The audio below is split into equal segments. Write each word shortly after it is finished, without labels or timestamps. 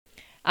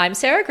I'm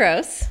Sarah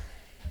Gross.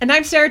 And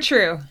I'm Sarah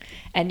True.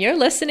 And you're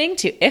listening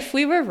to If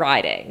We Were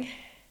Riding,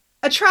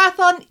 a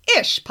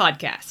triathlon-ish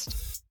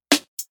podcast.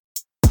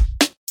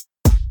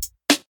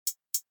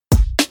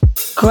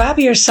 Grab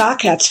your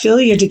sock hats, fill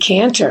your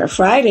decanter.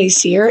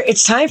 Friday's here.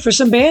 It's time for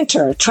some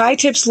banter.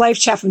 Tri-Tips life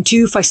chat from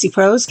two feisty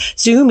pros.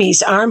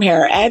 Zoomies, arm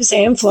hair, ebbs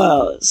and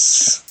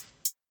flows.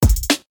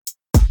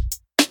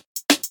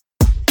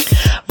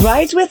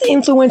 Rides with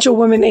influential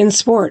women in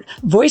sport.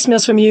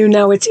 Voicemails from you,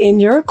 now it's in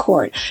your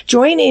court.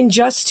 Join in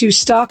just to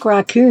stalk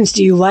raccoons.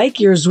 Do you like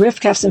your Zwift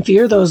cuffs and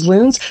fear those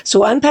loons? So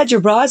unpad your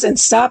bras and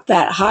stop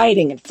that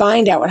hiding and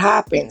find out what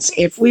happens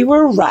if we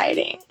were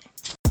riding.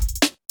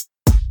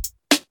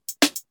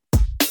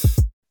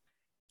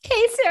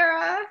 Hey,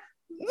 Sarah.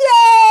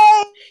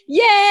 Yay!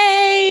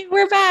 Yay!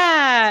 We're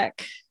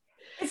back.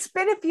 It's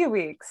been a few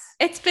weeks.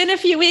 It's been a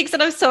few weeks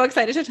and I'm so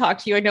excited to talk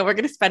to you. I know we're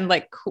going to spend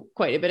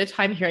quite a bit of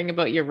time hearing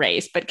about your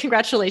race, but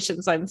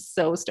congratulations. I'm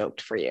so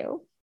stoked for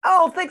you.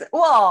 Oh, thanks.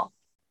 Well,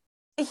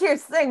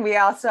 here's the thing. We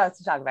also have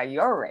to talk about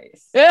your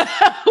race.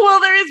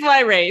 Well, there is my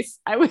race.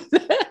 I was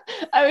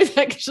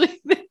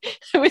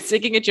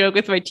making a joke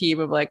with my team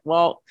of like,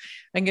 well,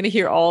 I'm going to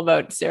hear all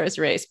about Sarah's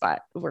race,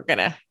 but I'm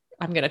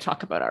going to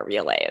talk about our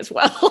relay as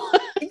well.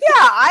 Yeah,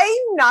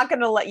 I'm not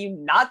going to let you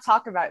not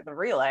talk about the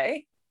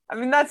relay. I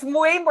mean, that's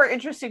way more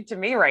interesting to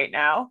me right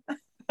now.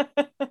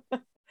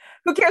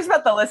 Who cares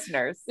about the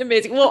listeners?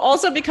 Amazing. Well,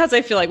 also because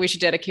I feel like we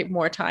should dedicate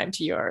more time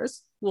to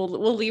yours. We'll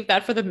leave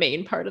that for the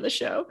main part of the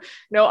show.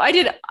 No, I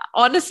did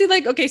honestly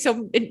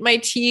so in my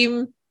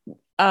team,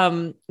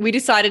 we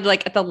decided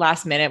at the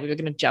last minute, we were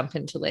going to jump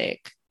into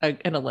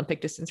an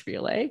Olympic distance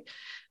relay.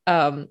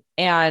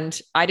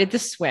 And I did the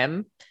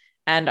swim.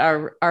 And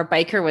our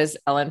biker was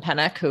Ellen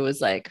Pennock, who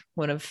was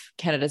one of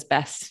Canada's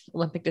best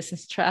Olympic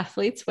distance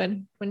triathletes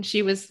when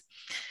she was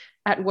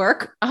at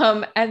work.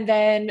 And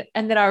then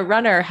our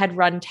runner had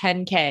run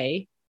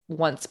 10K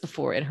once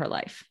before in her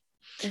life.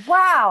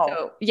 Wow.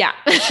 So, yeah.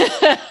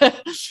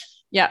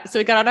 Yeah. So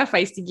we got on our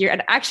feisty gear.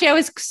 And actually I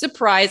was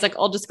surprised.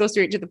 I'll just go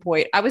straight to the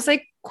point. I was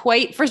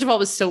first of all, it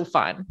was so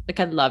fun.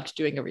 I loved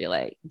doing a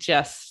relay.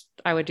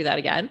 I would do that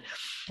again.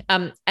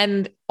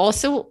 And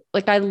also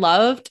I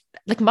loved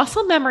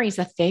muscle memory is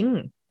a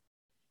thing.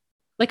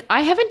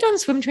 I haven't done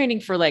swim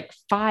training for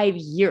 5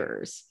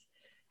 years.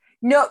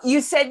 No, you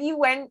said you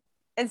went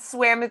and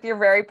swam with your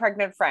very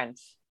pregnant friend.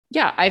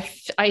 Yeah.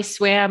 I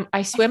swam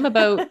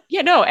about,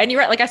 and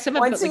you're right. I swim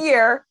once a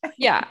year.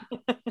 Yeah.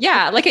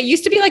 Yeah. It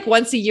used to be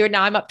once a year.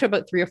 Now I'm up to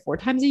about 3 or 4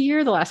 times a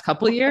year the last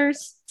couple of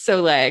years.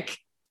 So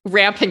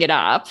ramping it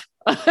up.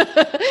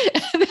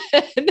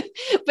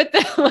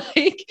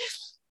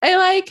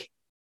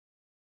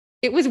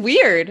 It was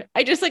weird.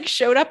 I just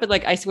showed up and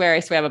I swear I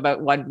swam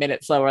about 1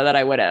 minute slower than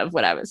I would have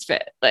when I was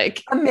fit.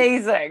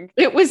 Amazing.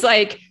 It was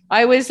I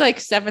was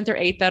 7th or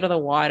 8th out of the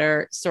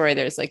water. Sorry,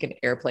 there's an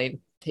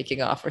airplane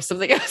taking off or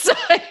something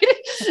outside.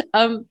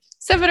 7th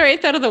or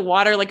 8th out of the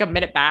water, a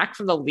minute back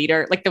from the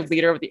leader, the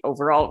leader of the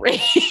overall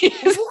race.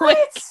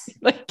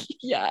 What?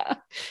 Yeah,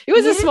 it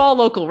was a small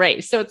local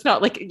race. So it's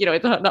not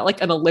it's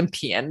not an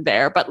Olympian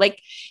there, but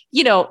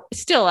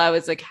still I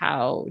was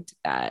how did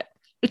that,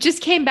 it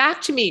just came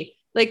back to me.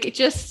 I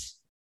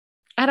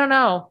don't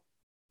know.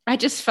 I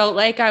just felt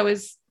I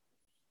was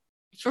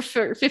for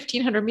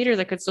 1,500 meters,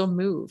 I could still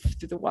move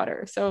through the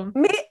water. So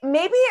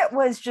maybe it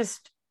was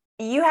just,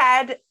 you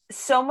had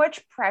so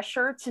much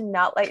pressure to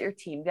not let your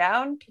team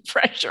down.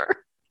 Pressure.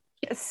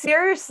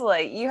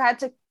 Seriously, you had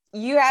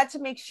to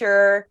make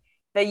sure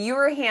that you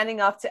were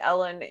handing off to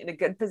Ellen in a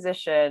good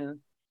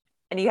position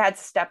and you had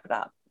to step it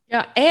up.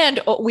 Yeah.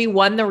 And we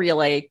won the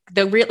relay.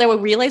 The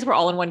relays were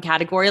all in one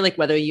category,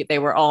 whether they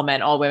were all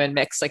men, all women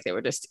mixed,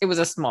 it was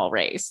a small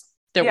race.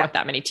 There weren't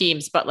that many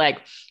teams, but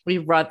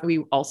we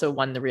also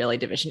won the relay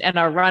division. And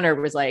our runner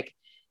was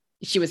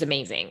she was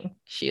amazing.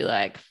 She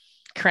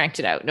cranked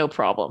it out. No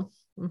problem.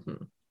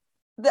 Mm-hmm.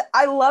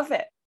 I love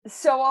it.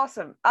 So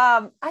awesome.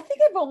 I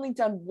think I've only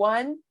done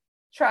one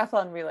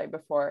triathlon relay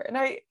before and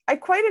I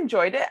quite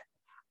enjoyed it.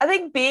 I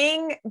think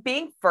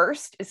being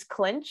first is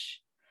clinch.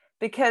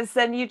 Because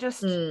then you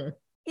just,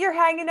 you're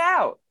hanging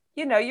out,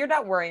 you're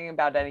not worrying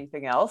about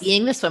anything else.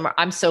 Being the swimmer,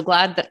 I'm so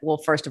glad that, well,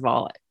 first of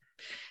all,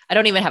 I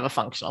don't even have a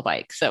functional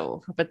bike.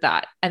 So, but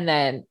that, and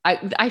then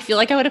I feel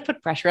I would have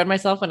put pressure on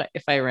myself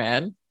if I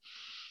ran.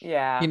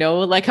 Yeah.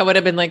 I would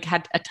have been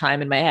had a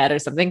time in my head or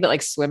something,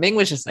 but swimming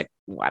was just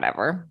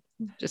whatever,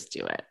 just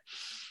do it.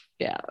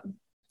 Yeah.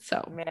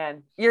 So.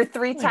 Man, you're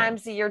 3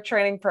 times a year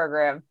training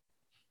program.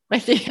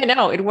 I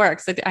know it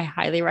works. I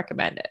highly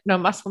recommend it. No,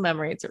 muscle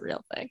memory, it's a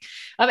real thing.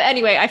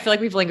 Anyway, I feel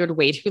we've lingered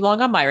way too long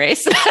on my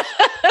race.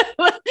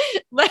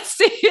 Let's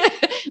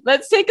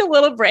take a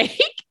little break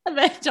and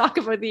then talk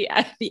about the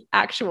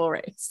actual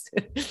race.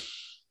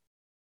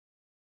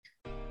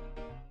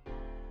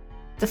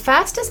 The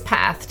fastest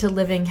path to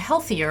living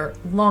healthier,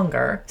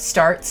 longer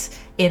starts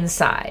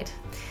inside.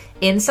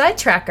 Inside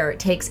Tracker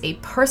takes a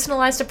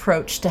personalized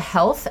approach to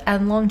health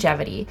and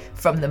longevity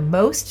from the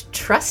most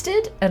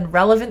trusted and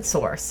relevant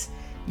source,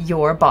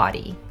 your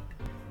body.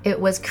 It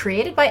was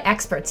created by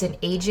experts in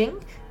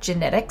aging,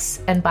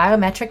 genetics, and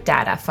biometric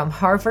data from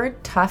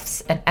Harvard,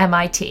 Tufts, and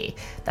MIT.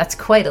 That's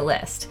quite a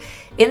list.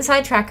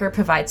 Inside Tracker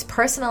provides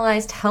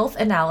personalized health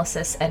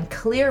analysis and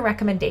clear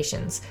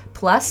recommendations,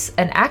 plus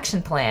an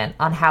action plan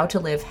on how to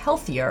live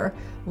healthier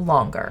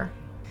longer.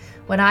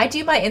 When I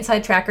do my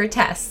Inside Tracker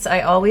tests,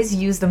 I always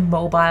use the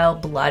mobile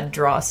blood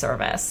draw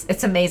service.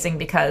 It's amazing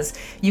because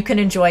you can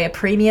enjoy a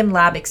premium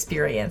lab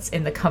experience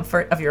in the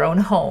comfort of your own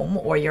home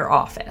or your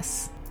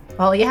office.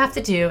 All you have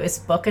to do is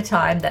book a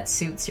time that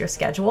suits your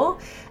schedule,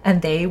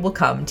 and they will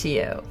come to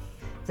you.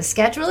 The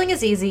scheduling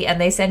is easy,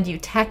 and they send you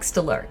text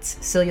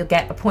alerts, so you'll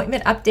get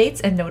appointment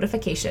updates and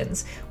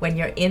notifications when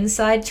your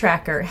Inside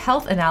Tracker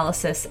health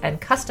analysis and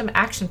custom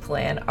action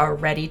plan are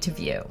ready to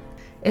view.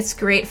 It's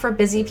great for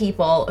busy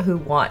people who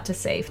want to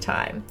save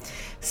time.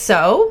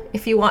 So,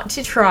 if you want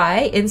to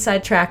try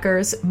Inside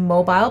Tracker's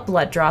mobile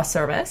blood draw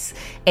service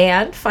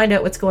and find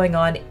out what's going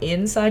on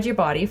inside your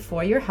body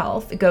for your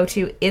health, go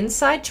to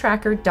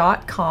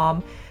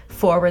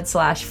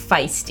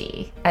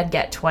insidetracker.com/feisty and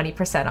get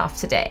 20% off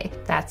today.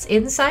 That's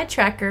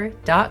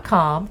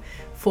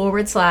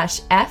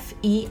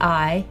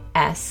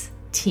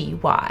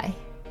insidetracker.com/FEISTY.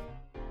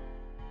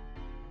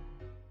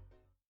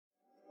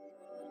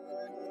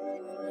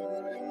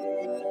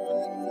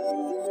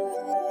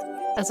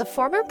 As a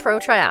former pro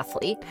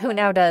triathlete who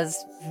now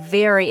does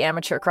very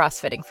amateur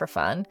CrossFitting for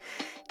fun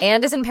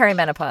and is in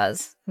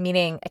perimenopause,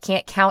 meaning I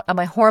can't count on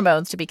my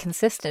hormones to be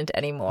consistent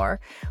anymore,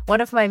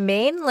 one of my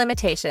main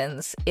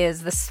limitations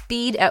is the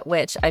speed at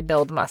which I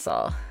build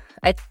muscle.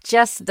 It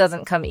just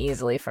doesn't come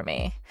easily for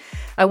me.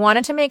 I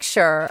wanted to make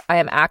sure I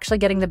am actually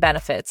getting the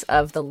benefits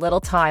of the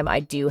little time I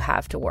do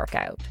have to work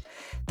out.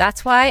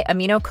 That's why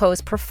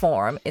AminoCo's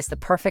Perform is the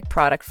perfect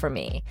product for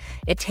me.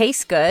 It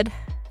tastes good,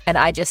 and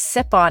I just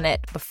sip on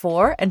it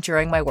before and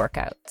during my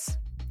workouts.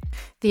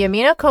 The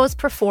AminoCo's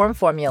Perform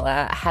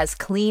formula has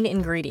clean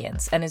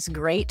ingredients and is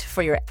great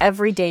for your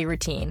everyday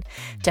routine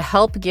to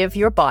help give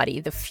your body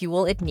the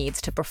fuel it needs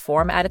to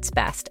perform at its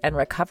best and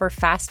recover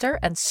faster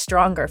and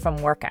stronger from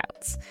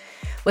workouts.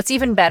 What's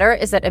even better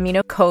is that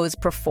AminoCo's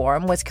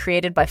Perform was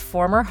created by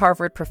former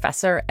Harvard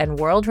professor and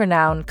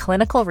world-renowned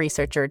clinical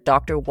researcher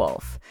Dr.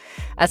 Wolf.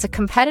 As a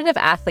competitive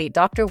athlete,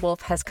 Dr.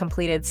 Wolf has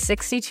completed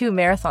 62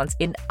 marathons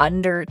in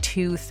under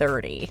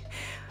 2:30.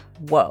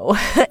 Whoa,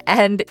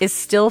 and is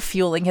still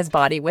fueling his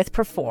body with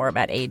Perform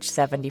at age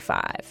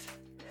 75.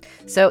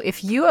 So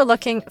if you are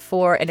looking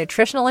for a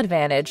nutritional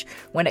advantage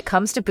when it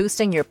comes to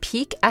boosting your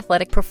peak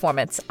athletic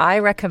performance, I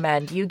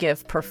recommend you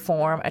give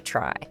Perform a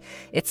try.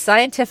 It's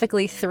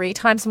scientifically 3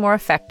 times more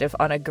effective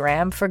on a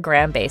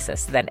gram-for-gram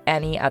basis than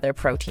any other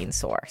protein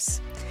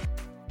source.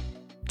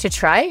 To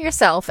try it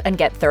yourself and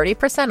get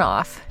 30%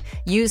 off,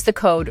 use the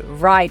code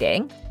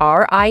RIDING,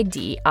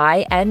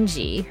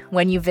 RIDING,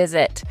 when you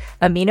visit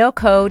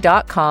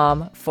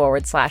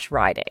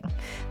aminoco.com/riding.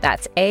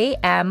 That's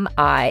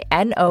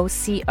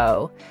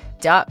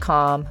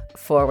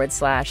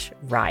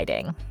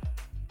AMINOCO.com/riding.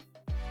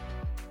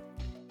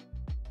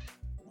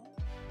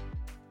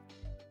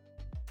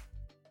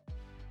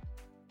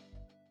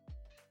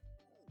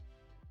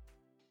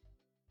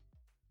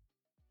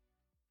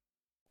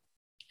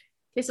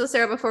 Okay, so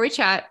Sarah, before we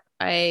chat,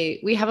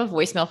 we have a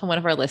voicemail from one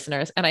of our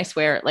listeners, and I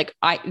swear,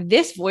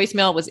 this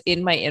voicemail was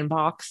in my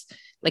inbox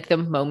like the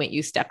moment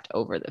you stepped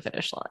over the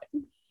finish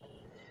line.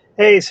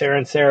 Hey, Sarah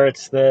and Sarah,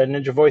 it's the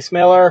Ninja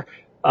Voicemailer.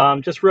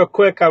 Just real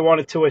quick, I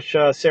wanted to wish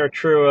Sarah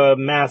True a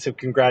massive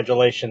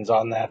congratulations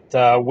on that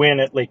win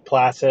at Lake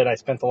Placid. I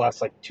spent the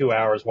last 2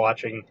 hours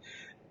watching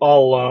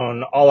all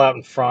alone, all out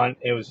in front.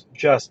 It was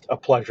just a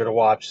pleasure to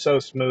watch. So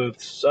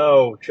smooth,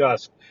 so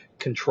just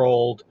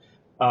controlled.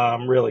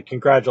 Really,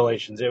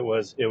 congratulations. It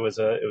was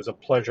a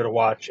pleasure to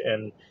watch,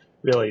 and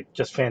really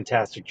just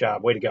fantastic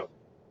job. Way to go.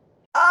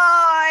 Oh,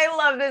 I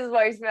love this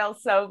voicemail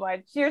so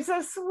much. You're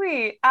so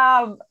sweet.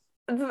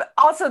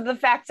 Also, the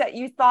fact that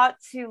you thought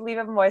to leave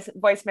a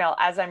voicemail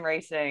as I'm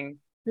racing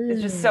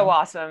is just so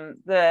awesome.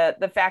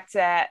 The fact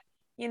that,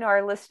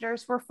 our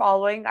listeners were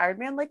following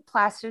Ironman Lake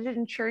Placid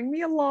and cheering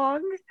me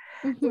along.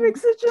 It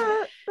makes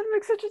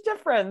such a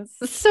difference.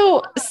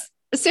 So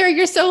Sarah,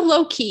 you're so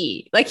low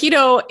key.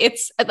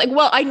 It's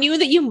I knew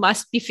that you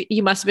must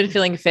have been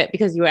feeling fit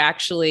because you were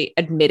actually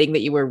admitting that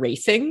you were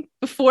racing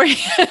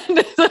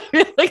beforehand.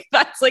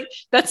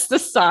 That's the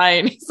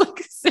sign. It's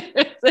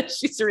Sarah says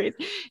she's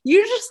racing.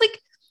 You're just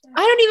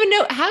I don't even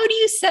know, how do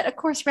you set a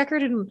course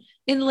record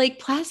in Lake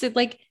Placid?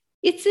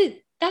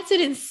 That's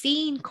an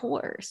insane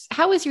course.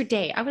 How was your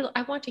day?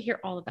 I want to hear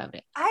all about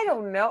it. I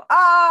don't know.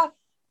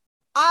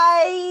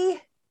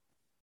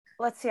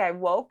 Let's see. I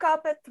woke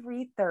up at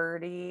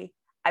 3:30.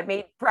 I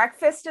made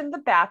breakfast in the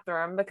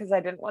bathroom because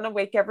I didn't want to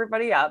wake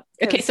everybody up.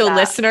 Okay, so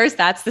listeners,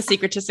 that's the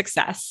secret to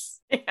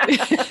success.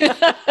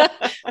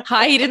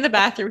 Hide in the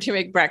bathroom to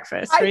make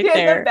breakfast. Hide in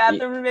the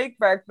bathroom to make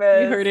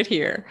breakfast. You heard it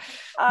here.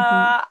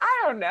 I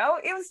don't know.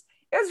 It was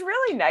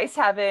really nice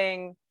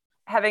having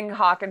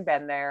Hawk and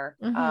Ben there.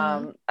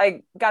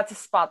 I got to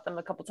spot them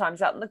a couple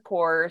times out in the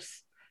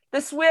course.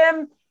 The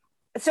swim.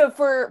 So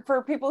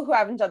for people who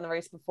haven't done the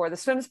race before, the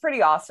swim's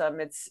pretty awesome.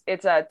 It's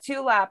a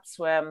 2-lap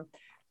swim.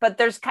 but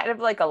there's kind of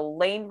like a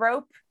lane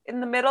rope in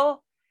the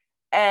middle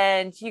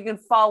and you can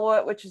follow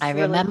it, which is I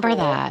really remember cool.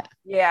 that.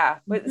 Yeah.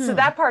 So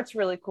that part's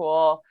really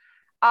cool.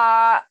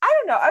 I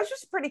don't know. I was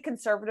just pretty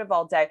conservative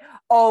all day.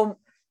 Oh,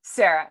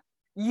 Sarah,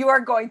 you are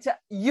going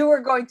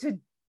to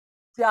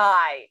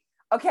die.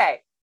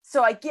 Okay.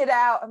 So I get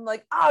out, I'm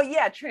like, oh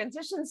yeah,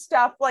 transition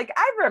stuff. Like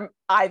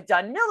I've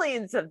done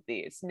millions of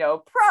these, no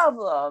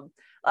problem.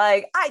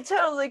 Like I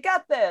totally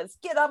got this.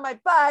 Get on my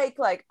bike.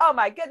 Like, oh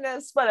my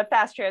goodness, what a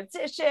fast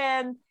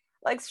transition.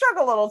 Like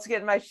struggle a little to get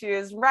in my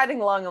shoes. Riding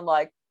along, I'm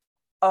like,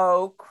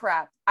 oh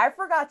crap. I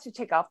forgot to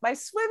take off my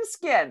swim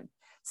skin.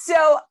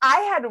 So I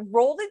had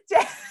rolled it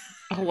down.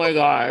 Oh my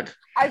God.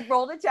 I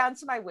rolled it down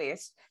to my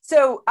waist.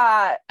 So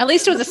at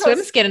least it was a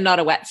swim skin and not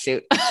a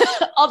wetsuit.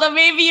 Although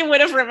maybe you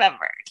would have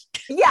remembered.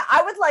 Yeah,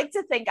 I would like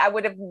to think I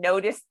would have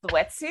noticed the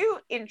wetsuit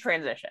in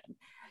transition.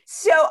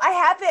 So I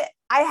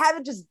have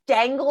it just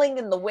dangling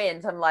in the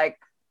wind. I'm like,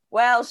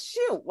 well,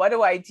 shoot, what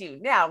do I do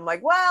now? I'm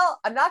like, well,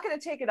 I'm not going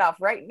to take it off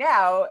right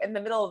now in the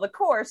middle of the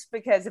course,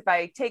 because if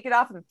I take it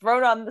off and throw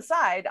it on the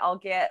side, I'll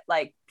get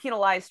like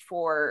penalized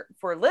for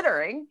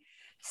littering.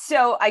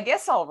 So I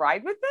guess I'll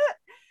ride with it.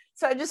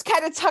 So I just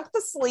kind of tuck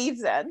the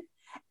sleeves in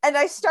and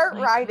I start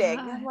riding.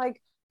 God. I'm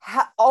like,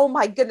 oh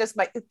my goodness,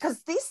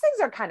 because these things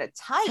are kind of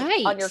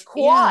tight on your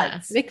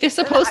quads. Yeah. Like they're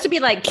supposed to be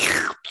like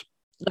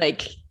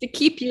to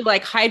keep you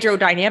like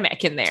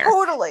hydrodynamic in there.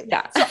 Totally.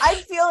 Yeah. So I'm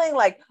feeling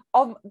like,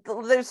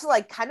 there's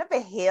like kind of a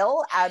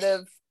hill out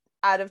of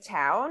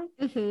town.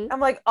 Mm-hmm. I'm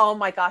like, oh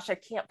my gosh, I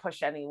can't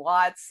push any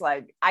watts.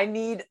 Like I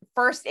need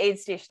first aid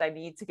station. I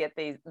need to get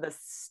the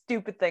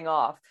stupid thing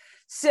off.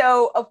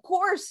 So of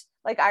course,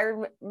 like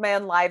Iron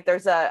Man Live,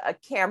 there's a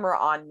camera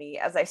on me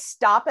as I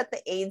stop at the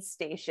aid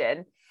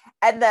station.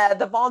 And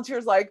the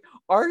volunteer's like,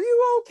 are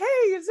you okay?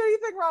 Is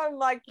anything wrong? I'm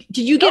like,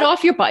 did you get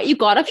off your bike? You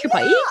got off your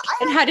bike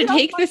and had to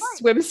take this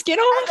swim skin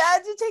off? I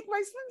had to take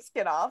my swim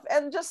skin off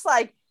and just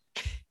like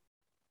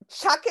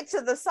chuck it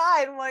to the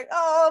side. I'm like,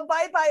 oh,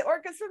 bye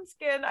Orca swim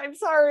skin. I'm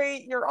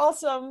sorry. You're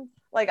awesome.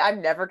 Like,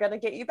 I'm never going to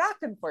get you back,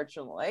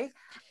 unfortunately.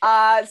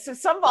 So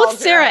some Both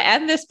Sarah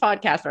and this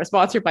podcast are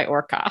sponsored by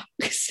Orca.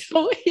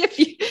 So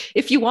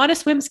if you want a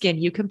swim skin,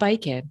 you can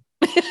bike in.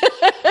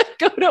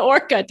 Go to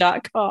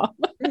orca.com.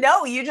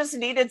 No, you just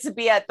needed to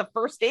be at the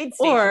first aid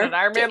station at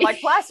Iron Man like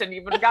class and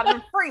you would have gotten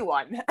a free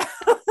one.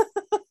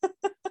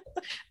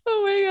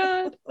 Oh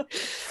my God.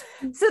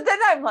 So then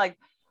I'm like,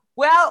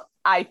 well,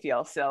 I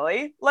feel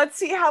silly. Let's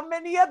see how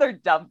many other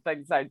dumb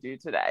things I do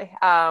today.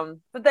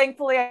 But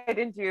thankfully I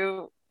didn't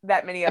do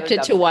that many other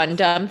to one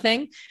dumb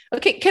thing.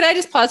 Okay, can I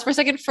just pause for a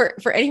second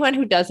for anyone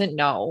who doesn't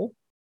know?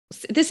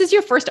 This is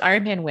your first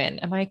Ironman win.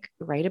 Am I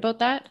right about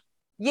that?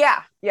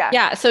 Yeah.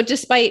 So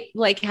despite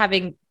like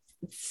having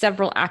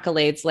several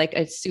accolades, like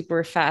a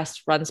super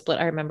fast run split,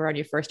 I remember on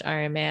your first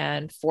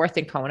Ironman, 4th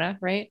in Kona,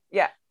 right?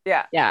 Yeah.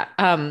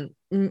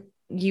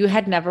 You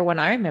had never won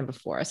Ironman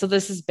before, so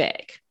this is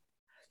big.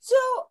 So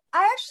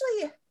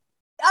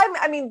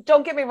I mean,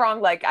 don't get me wrong.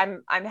 Like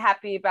I'm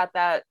happy about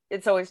that.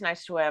 It's always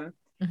nice to win,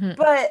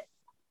 but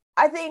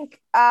I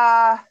think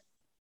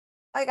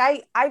like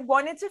I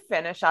wanted to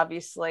finish,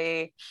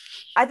 obviously.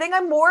 I think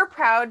I'm more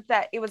proud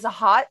that it was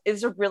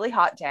a really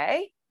hot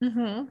day.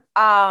 And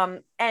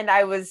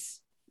I was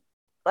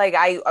like,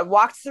 I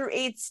walked through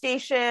aid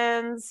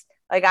stations.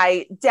 Like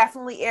I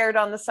definitely erred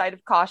on the side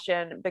of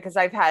caution because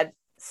I've had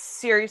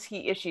serious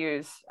heat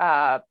issues,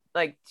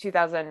 like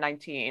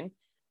 2019.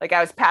 Like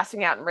I was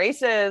passing out in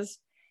races.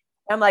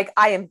 I'm like,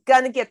 I am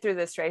going to get through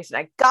this race. And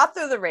I got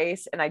through the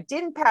race and I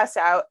didn't pass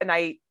out and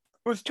I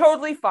was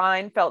totally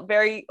fine. Felt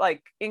very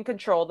like in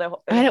control.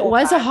 And it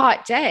was a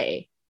hot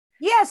day.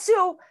 Yeah.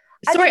 So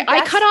sorry,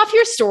 I cut off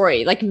your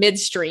story like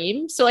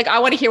midstream. So like, I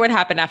want to hear what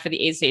happened after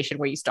the aid station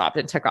where you stopped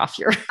and took off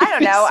your. I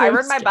don't know. I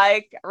rode my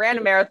bike, ran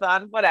a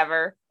marathon,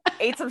 whatever.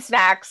 Ate some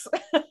snacks.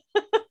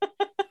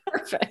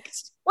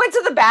 Perfect. Went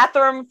to the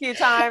bathroom a few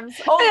times.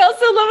 I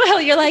also love how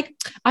you're like,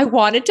 I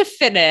wanted to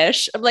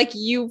finish. I'm like,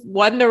 you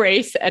won the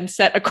race and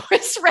set a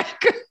course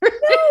record.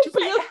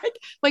 No,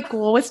 my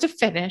goal was to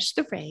finish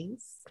the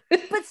race.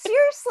 But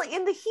seriously,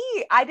 in the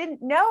heat, I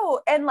didn't know.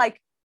 And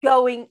like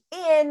going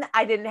in,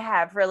 I didn't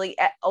have really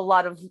a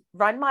lot of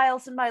run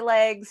miles in my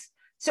legs.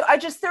 So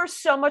there was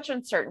so much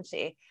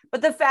uncertainty.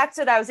 But the fact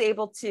that I was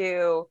able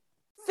to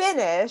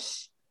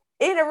finish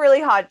in a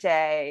really hot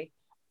day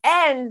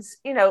and,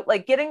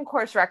 like getting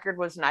course record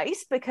was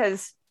nice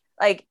because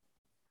like,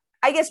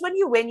 I guess when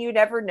you win, you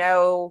never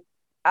know,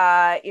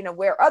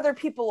 where other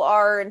people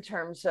are in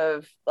terms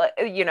of,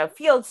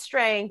 field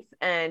strength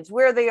and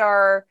where they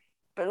are.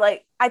 But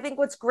like, I think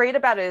what's great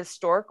about a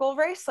historical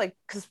race, like,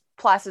 because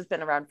Plas has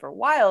been around for a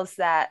while, is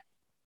that,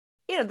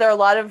 there are a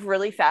lot of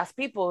really fast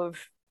people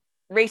who've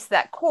raced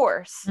that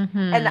course.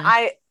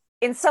 And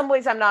in some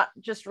ways, I'm not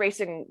just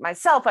racing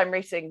myself, I'm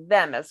racing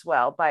them as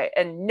well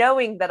and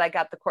knowing that I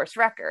got the course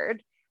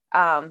record.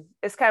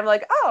 It's kind of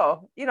like,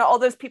 oh, all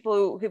those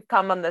people who've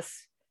come on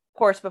this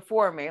course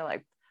before me,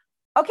 like,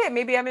 okay,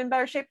 maybe I'm in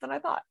better shape than I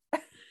thought.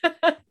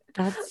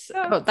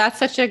 That's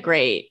such a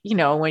great,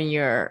 when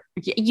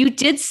you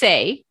did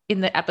say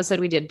in the episode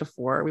we did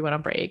before we went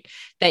on break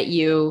that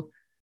you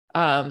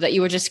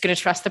were just going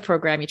to trust the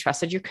program. You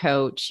trusted your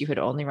coach. You had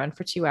only run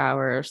for 2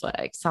 hours.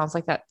 Like, sounds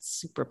like that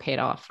super paid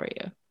off for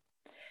you.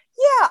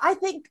 Yeah, I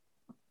think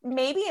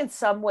maybe in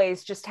some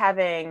ways just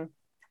having,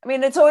 I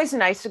mean, it's always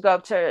nice to go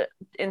up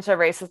into a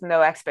race with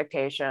no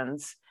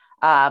expectations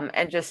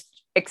and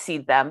just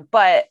exceed them.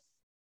 But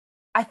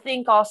I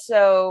think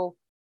also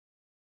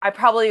I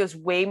probably was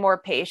way more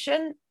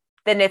patient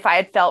than if I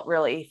had felt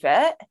really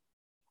fit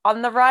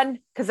on the run,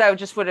 because I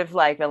just would have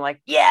like been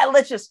like, yeah,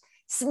 let's just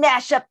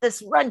smash up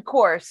this run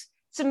course.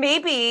 So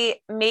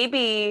maybe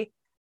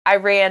I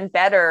ran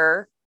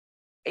better,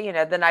 you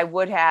know, than I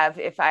would have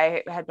if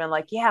I had been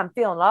like, yeah, I'm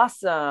feeling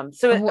awesome.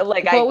 So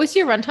like, what was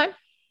your run time?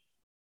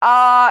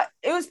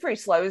 It was pretty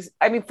slow.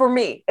 I mean, for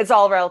me, it's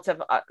all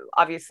relative.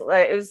 Obviously,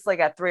 it was like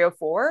at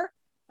 3:04.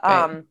 Right.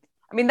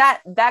 I mean,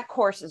 that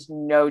course is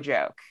no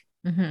joke.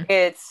 Mm-hmm.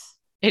 It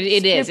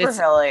is. It's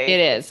hilly. It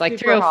is like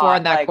 3:04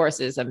 on that course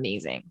is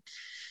amazing.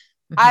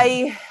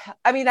 Mm-hmm.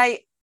 I mean, I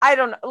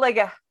don't like,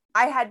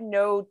 I had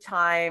no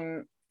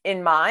time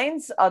in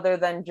mind other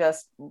than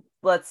just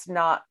let's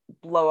not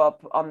blow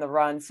up on the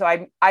run.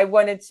 So I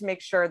wanted to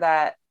make sure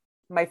that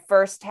my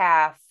first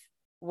half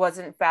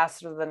wasn't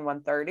faster than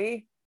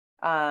 1:30.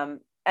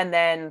 And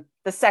then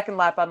the second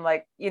lap, I'm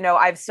like, you know,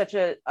 I have such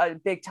a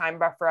big time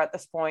buffer at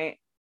this point.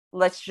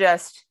 Let's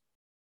just,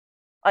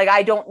 like,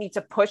 I don't need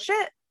to push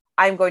it.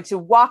 I'm going to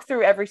walk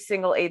through every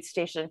single aid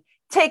station,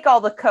 take all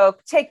the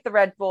Coke, take the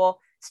Red Bull,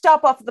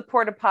 stop off at the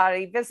porta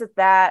potty, visit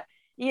that,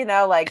 you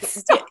know, like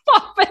stop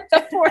off at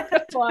the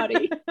porta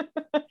potty.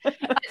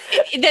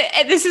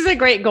 This is a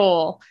great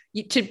goal.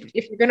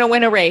 If you're going to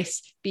win a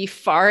race, be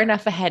far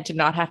enough ahead to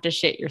not have to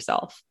shit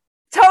yourself.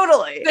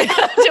 Totally.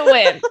 To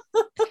win.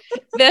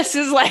 This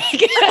is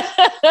like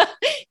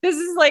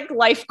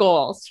life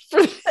goals.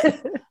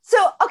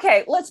 So,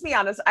 okay, let's be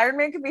honest.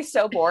 Ironman can be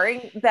so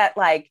boring that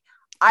like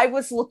I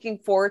was looking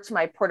forward to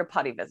my porta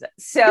potty visit.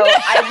 So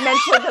I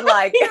mentioned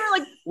like,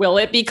 will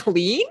it be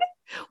clean?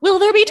 Will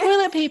there be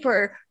toilet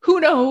paper? Who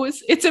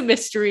knows? It's a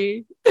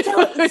mystery.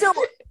 So,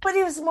 but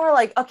it was more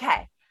like,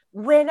 okay,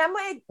 when am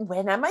I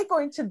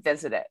going to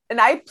visit it?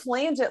 And I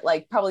planned it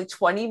like probably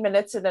 20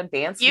 minutes in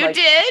advance. You like,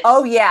 did?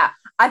 Oh yeah.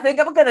 I think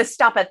I'm going to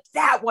stop at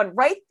that one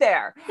right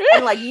there.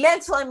 And like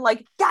mentally, I'm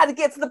like, gotta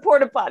get to the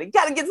porta potty.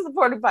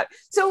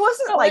 So it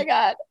wasn't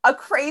a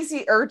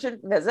crazy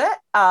urgent visit.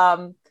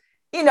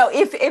 You know,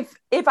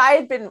 if I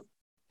had been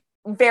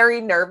very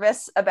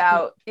nervous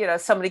about, you know,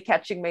 somebody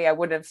catching me, I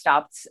wouldn't have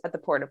stopped at the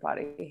porta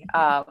potty.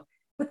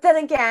 But then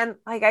again,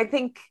 like, I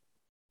think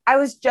I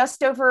was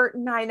just over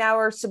 9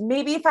 hours. So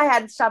maybe if I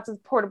hadn't stopped at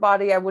the porta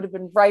potty, I would have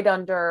been right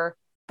under.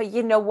 But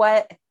you know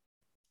what?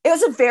 It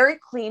was a very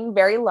clean,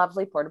 very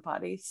lovely porta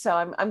potty. So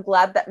I'm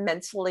glad that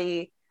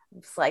mentally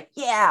it's like,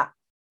 yeah,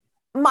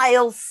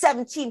 mile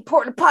 17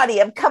 porta potty,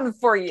 I'm coming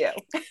for you.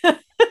 Okay,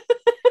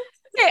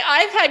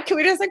 can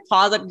we just like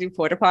pause and do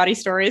porta potty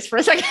stories for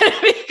a second?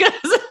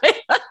 Because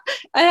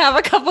I have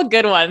a couple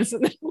good ones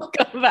and then we'll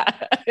come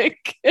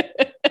back.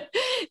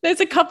 There's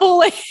a couple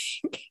like,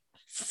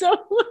 so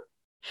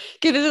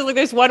okay,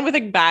 there's one with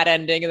a bad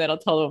ending and then I'll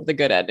tell them the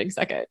good ending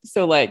second.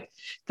 So like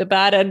the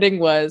bad ending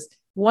was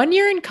 1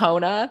 year in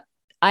Kona,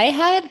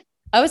 I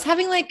was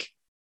having like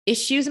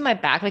issues in my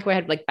back, like where I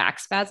had like back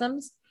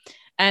spasms,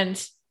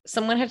 and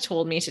someone had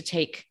told me to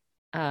take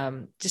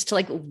just to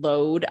like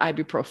load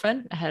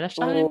ibuprofen ahead of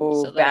time.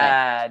 Oh, so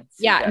bad.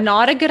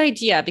 Not a good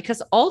idea,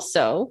 because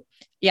also,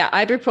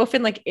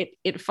 ibuprofen, like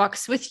it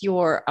fucks with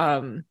your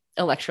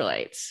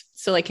electrolytes.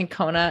 So like in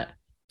Kona,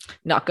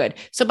 not good.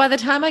 So by the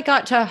time I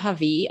got to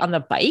Hawi on the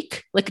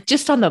bike, like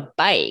just on the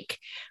bike,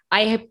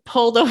 I had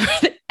pulled over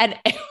and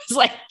it was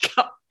like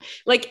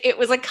it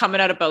was like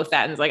coming out of both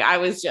ends. Like I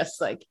was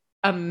just like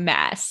a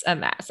mess.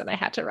 And I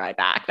had to ride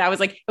back. That was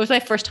like, it was my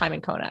first time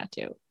in Kona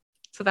too.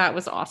 So that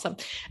was awesome.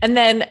 And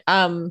then,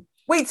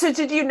 wait, so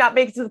did you not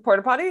make it to the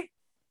porta potty?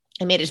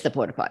 I made it to the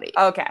porta potty.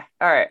 Okay.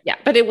 All right. Yeah.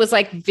 But it was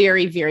like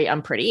very, very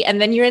unpretty.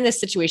 And then you're in this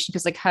situation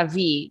because like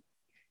Hawi,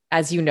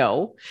 as you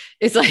know,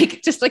 is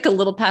like just like a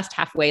little past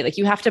halfway. Like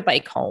you have to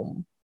bike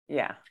home.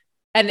 Yeah.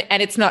 And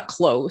it's not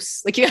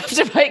close. Like you have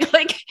to bike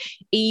like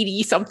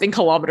 80 something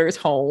kilometers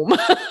home.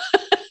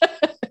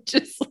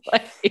 Just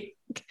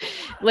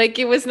like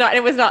it was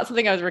not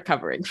something I was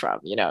recovering from,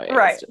 you know?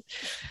 Right.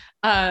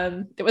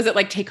 It wasn't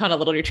like take on a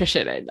little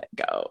nutrition and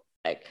like go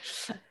like,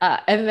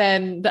 and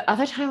then the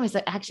other time was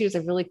actually was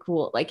a really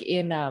cool, like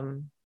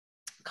in,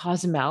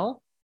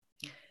 Cozumel,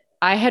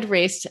 I had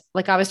raced,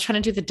 like I was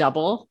trying to do the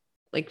double,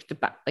 like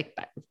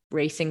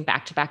racing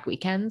back-to-back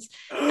weekends.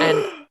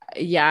 And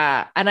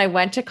and I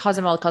went to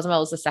Cozumel. Cozumel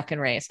was the second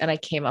race and I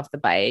came off the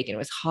bike and it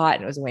was hot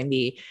and it was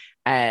windy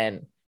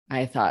and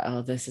I thought,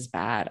 oh, this is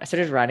bad. I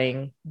started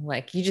running.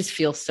 Like, you just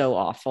feel so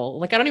awful.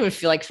 Like, I don't even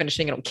feel like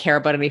finishing. I don't care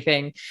about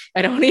anything.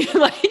 I don't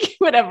even like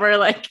whatever.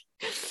 Like,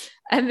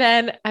 and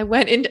then I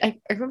went in. I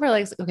remember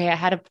like, okay, I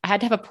had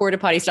to have a porta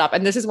potty stop.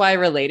 And this is why I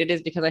related,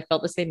 is because I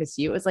felt the same as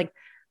you. It was like,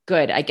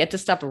 good. I get to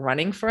stop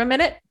running for a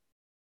minute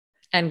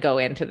and go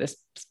into this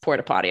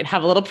porta potty and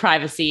have a little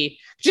privacy.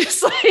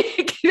 Just like,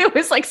 there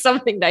was like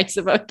something nice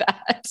about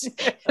that.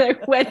 I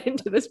went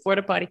into this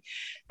porta potty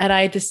and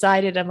I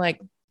decided, I'm like,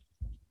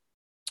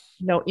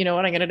 no, you know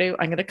what I'm going to do?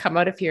 I'm going to come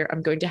out of here.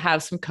 I'm going to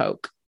have some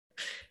Coke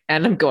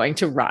and I'm going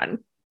to run.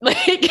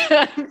 Like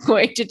I'm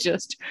going to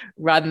just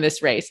run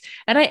this race.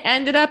 And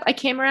I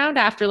came around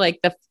after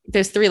like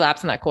there's 3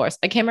 laps in that course.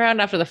 I came around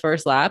after the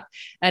first lap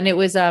and it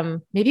was,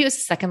 maybe it was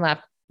the second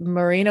lap.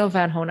 Marino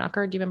van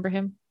Honacker. Do you remember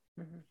him?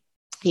 Mm-hmm.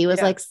 He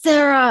was like,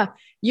 Sarah,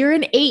 you're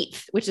in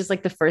 8th, which is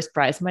like the first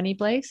prize money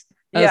place.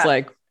 I was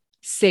like,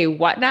 say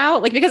what now?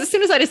 Like, because as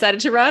soon as I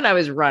decided to run, I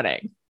was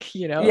running,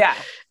 you know? Yeah.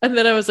 And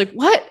then I was like,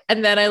 what?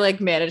 And then I like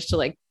managed to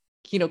like,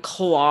 you know,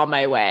 claw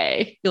my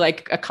way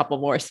like a couple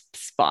more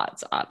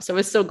spots up. So I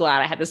was so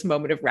glad I had this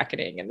moment of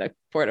reckoning in the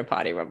porta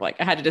potty where I'm like,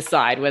 I had to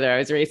decide whether I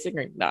was racing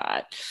or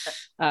not.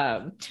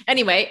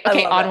 Anyway,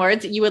 okay,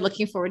 onwards. You were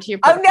looking forward to your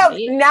porta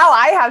potty. Now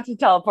I have to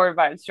tell a porta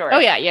potty story. Oh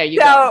yeah,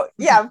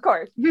 yeah, of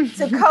course.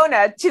 So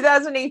Kona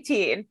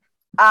 2018.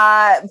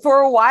 For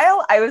a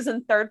while I was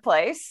in 3rd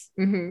place,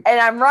 and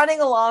I'm running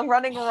along,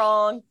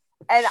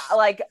 and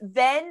like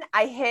then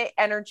I hit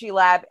Energy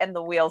Lab and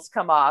the wheels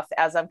come off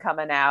as I'm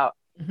coming out.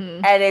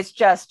 And it's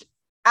just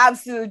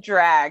absolute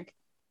drag,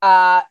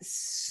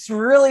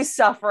 really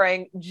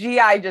suffering,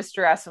 GI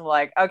distress. I'm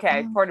like,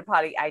 okay, porta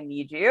potty, I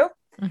need you.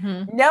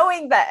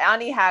 Knowing that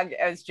Annie Hag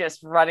is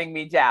just running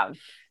me down.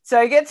 So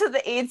I get to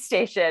the aid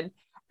station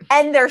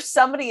and there's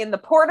somebody in the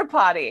porta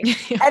potty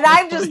and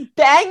I'm just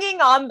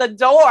banging on the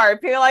door.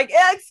 People are like,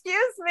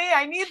 excuse me,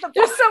 I need the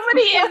There's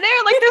somebody in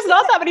there. Like there's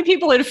not that many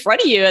people in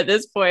front of you at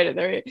this point.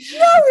 No,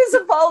 there's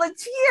a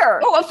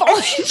volunteer. Oh, a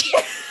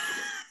volunteer.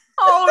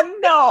 Oh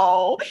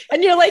no.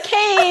 And you're like,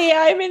 hey,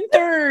 I'm in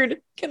 3rd.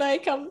 Can I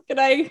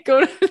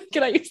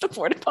use the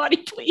porta potty,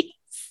 please?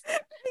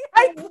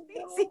 I please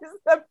use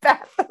the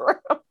bathroom.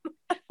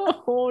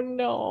 Oh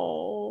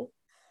no.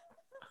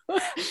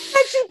 And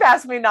she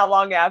passed me not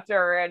long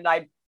after, and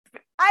I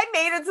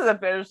made it to the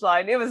finish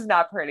line. It was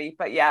not pretty,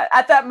 but yeah,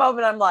 at that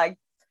moment I'm like,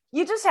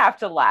 you just have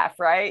to laugh,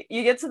 right?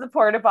 You get to the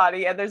porta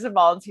potty and there's a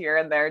volunteer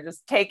in there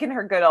just taking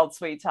her good old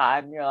sweet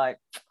time. You're like,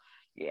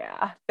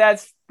 yeah,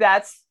 that's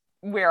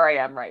where I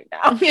am right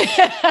now.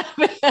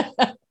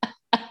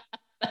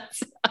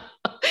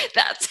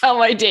 That's how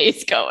my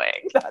day's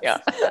going. Yeah.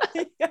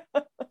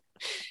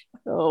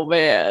 Oh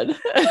man.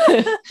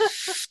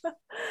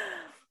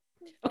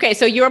 Okay,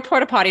 so your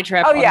porta potty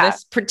trip on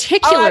this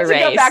particular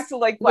race. Go back to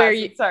Lake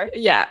Placid.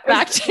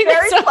 Back to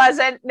very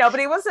pleasant.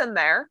 Nobody was in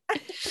there.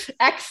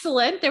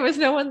 Excellent. There was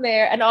no one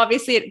there, and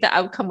obviously the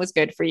outcome was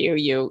good for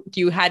you.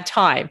 You had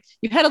time.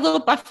 You had a little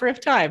buffer of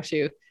time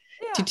to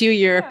do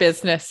your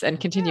business and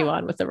continue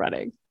on with the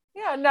running.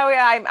 Yeah, no,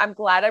 I'm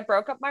glad I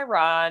broke up my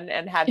run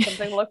and had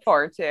something to look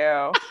forward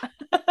to.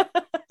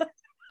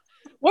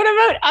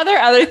 What about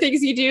other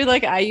things you do?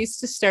 Like I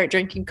used to start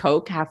drinking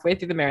Coke halfway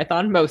through the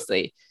marathon,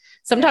 mostly.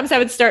 Sometimes I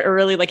would start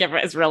early, like if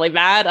it's really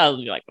bad, I'll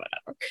be like,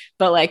 whatever.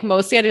 But like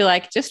mostly I'd be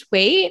like, just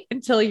wait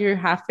until you're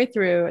halfway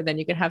through and then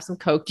you can have some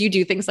Coke. Do you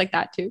do things like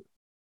that too?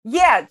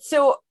 Yeah,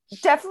 so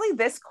definitely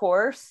this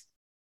course.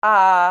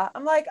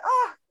 I'm like,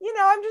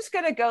 I'm just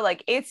gonna go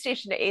like aid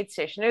station to aid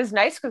station. It was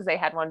nice because they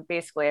had one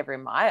basically every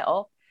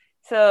mile.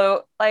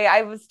 So like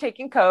I was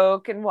taking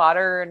Coke and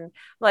water, and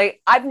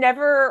like I've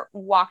never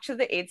walked to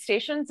the aid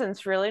stations, and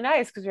it's really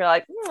nice because you're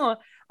like,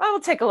 I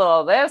will take a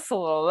little of this, a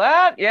little of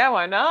that. Yeah,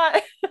 why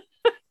not?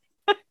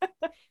 I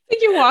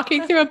think you're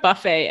walking through a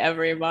buffet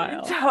every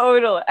mile.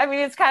 Totally. I mean,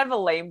 it's kind of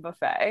a lame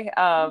buffet.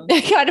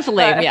 Kind of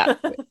lame, yeah.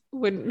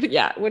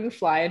 Wouldn't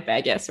fly in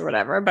Vegas or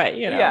whatever, but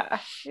you know.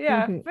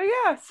 Yeah. But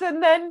yeah, so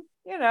then,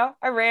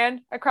 I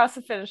ran across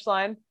the finish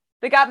line.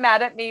 They got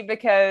mad at me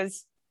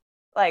because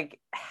like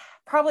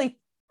probably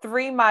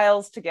 3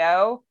 miles to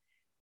go.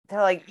 They're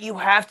like, you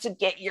have to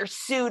get your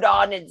suit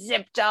on and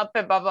zipped up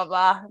and blah, blah,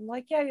 blah. I'm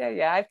like,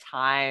 yeah. I have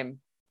time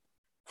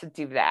to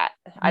do that.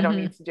 I don't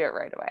need to do it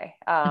right away.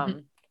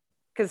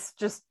 Because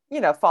just,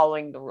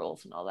 following the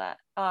rules and all that.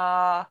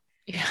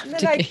 And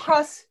then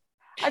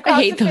I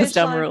hate those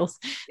dumb rules.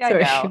 Yeah, I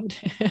know.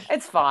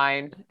 It's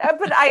fine.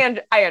 But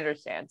I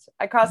understand.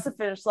 I crossed the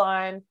finish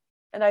line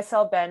and I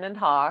saw Ben and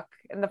Hawk.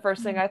 And the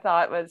first thing I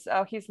thought was,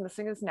 oh, he's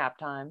missing his nap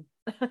time.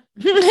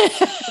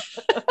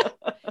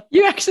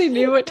 You actually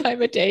knew what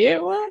time of day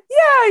it was?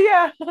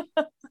 Yeah.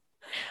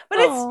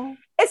 But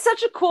it's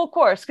such a cool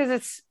course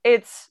because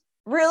it's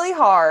really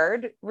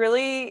hard,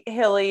 really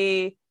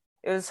hilly.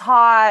 It was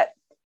hot,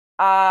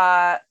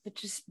 but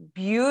just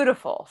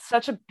beautiful.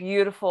 Such a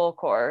beautiful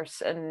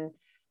course. And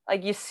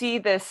like you see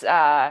this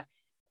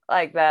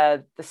like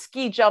the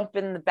ski jump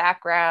in the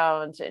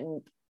background,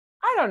 and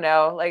I don't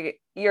know,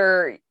 like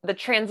the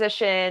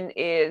transition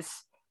is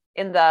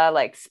in the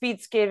like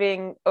speed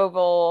skating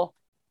oval.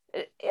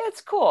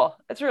 It's cool.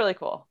 It's really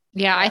cool.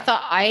 Yeah, I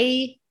thought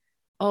I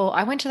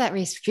went to that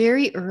race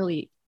very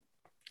early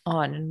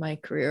on in my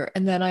career.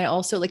 And then I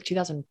also like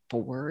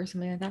 2004 or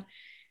something like that.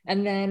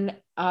 And then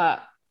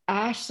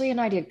Ashley and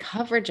I did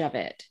coverage of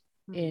it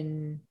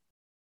we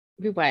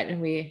went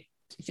and we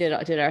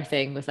did our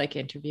thing with like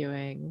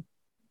interviewing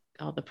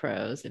all the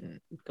pros and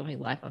going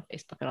live on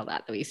Facebook and all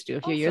that we used to do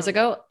a few years Awesome.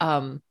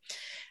 ago.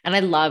 And I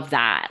love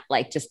that,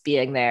 like just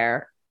being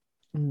there,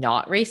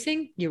 not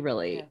racing. You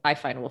really, Yeah. I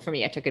find, well, for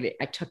me, I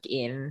took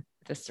in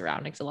the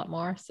surroundings a lot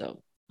more.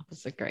 So it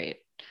was it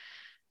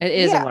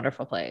is Yeah. a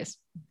wonderful place.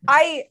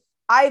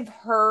 I've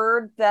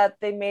heard that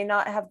they may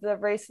not have the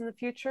race in the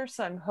future,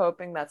 so I'm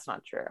hoping that's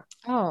not true.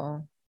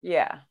 Oh,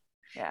 Yeah.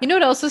 you know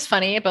what else was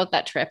funny about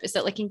that trip is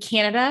that like in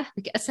Canada,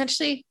 like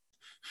essentially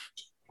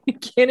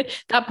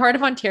that part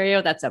of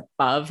Ontario that's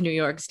above New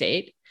York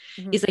State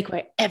Mhm. is like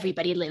where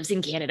everybody lives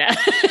in Canada,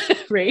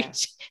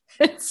 right?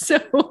 And so,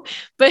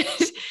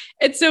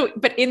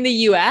 but in the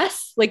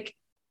US, like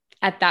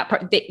at that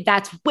part,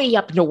 that's way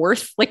up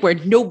north, like where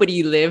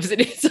nobody lives.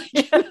 And it's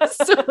like,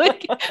 so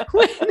like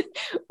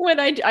when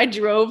I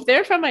drove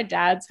there from my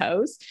dad's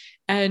house,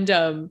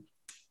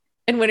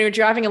 and when you're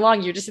driving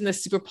along, you're just in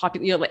this super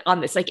popular, you know, like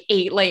on this like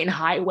 8-lane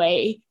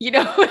highway, you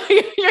know,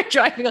 you're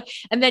driving,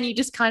 and then you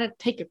just kind of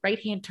take a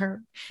right-hand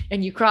turn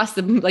and you cross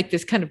like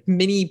this kind of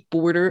mini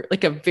border,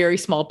 like a very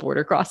small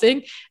border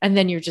crossing. And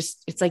then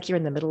it's like you're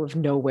in the middle of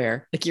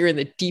nowhere, like you're in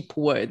the deep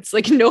woods.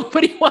 Like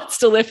nobody wants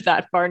to live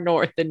that far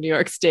north in New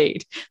York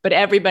State, but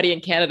everybody in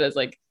Canada is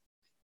like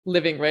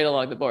living right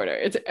along the border.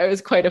 It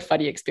was quite a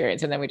funny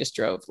experience. And then we just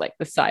drove like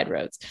the side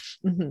roads.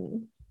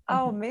 Mm-hmm.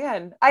 Oh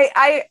man,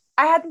 I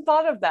hadn't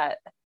thought of that.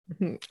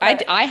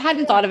 I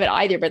hadn't thought of it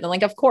either, but then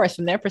like, of course,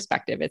 from their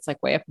perspective, it's like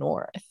way up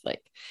north.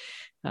 Like,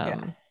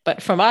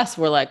 but for us,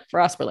 we're like,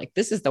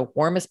 this is the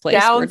warmest place.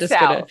 Down we're just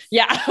south.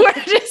 we're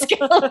just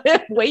gonna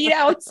live way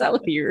down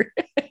south here.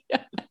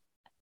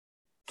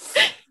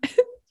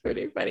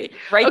 Pretty funny.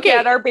 Right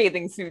down our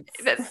bathing suits.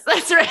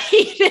 That's right.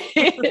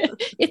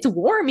 It's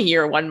warm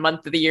here 1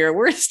 month of the year.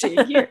 We're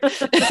staying here.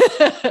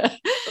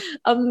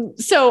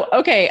 So,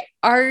 okay.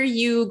 Are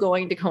you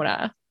going to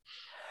Kona?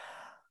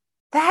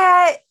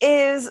 That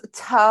is a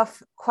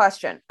tough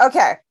question.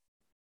 Okay.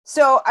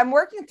 So I'm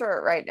working through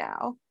it right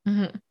now.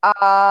 Mm-hmm.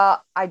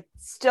 I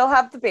still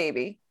have the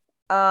baby.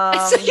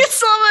 So you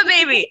still have a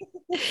baby.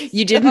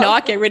 You did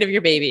not get rid of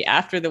your baby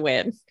after the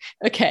win.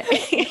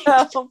 Okay.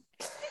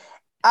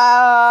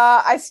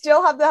 I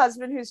still have the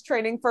husband who's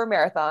training for a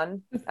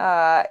marathon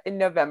in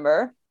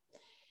November,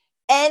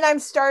 and I'm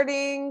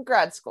starting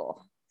grad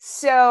school.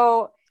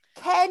 So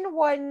can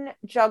one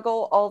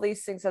juggle all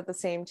these things at the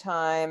same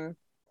time?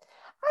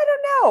 I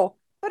don't know,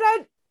 but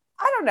I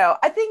don't know.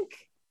 I think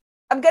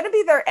I'm going to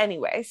be there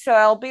anyway. So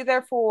I'll be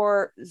there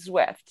for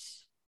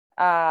Zwift,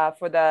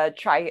 for the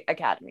Tri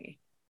Academy.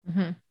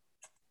 Mm-hmm.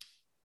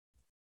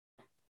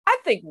 I'm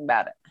thinking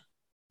about it.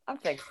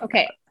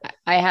 Okay.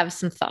 I have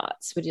some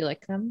thoughts. Would you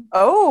like them?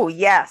 Oh,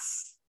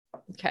 yes.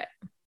 Okay.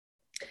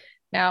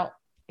 Now,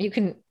 you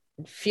can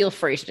feel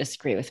free to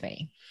disagree with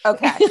me.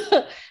 Okay.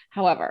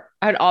 However,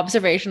 an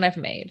observation I've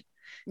made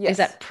Yes. is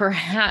that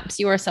perhaps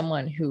you are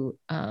someone who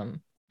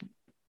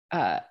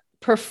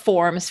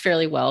performs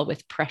fairly well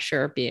with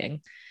pressure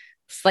being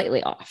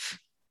slightly off.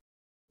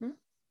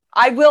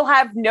 I will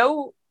have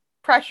no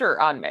pressure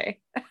on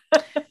me.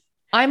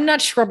 I'm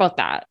not sure about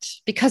that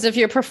because of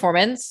your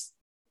performance.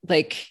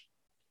 Like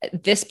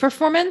this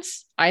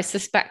performance, I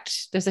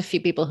suspect there's a few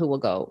people who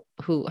will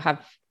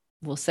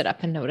sit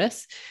up and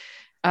notice.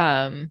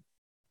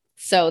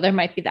 So there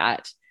might be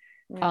that.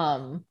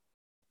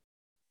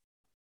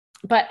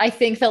 But I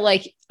think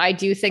that I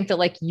do think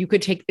that you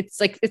could take, it's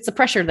the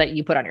pressure that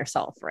you put on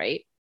yourself,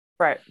 right?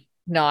 Right.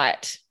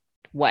 Not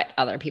what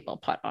other people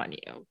put on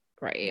you.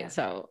 Right. Yeah.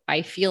 So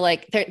I feel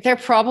like they're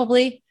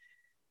probably,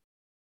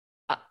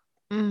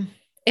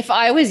 if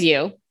I was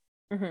you,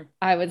 Mm-hmm.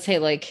 I would say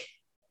like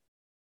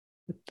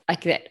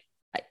that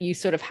you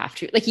sort of have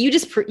to,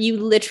 you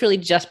literally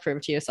just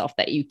prove to yourself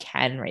that you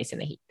can race in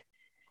the heat.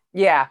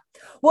 Yeah.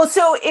 Well,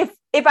 so if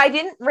I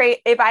didn't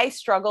rate, if I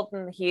struggled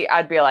in the heat,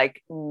 I'd be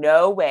like,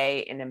 no way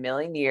in a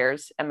million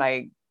years am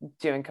I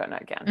doing Kona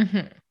again.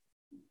 Mm-hmm.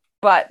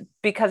 But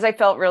because I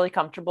felt really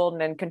comfortable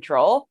and in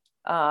control,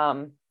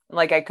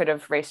 like I could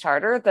have raced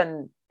harder,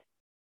 then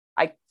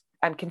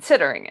I'm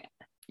considering it,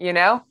 you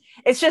know?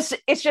 It's just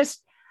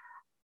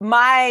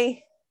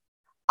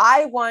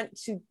I want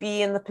to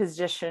be in the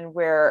position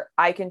where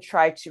I can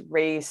try to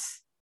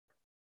race,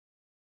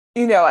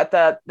 you know, at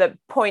the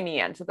pointy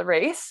end of the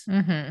race.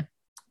 Mm-hmm.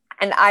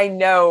 And I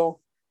know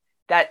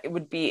that it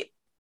would be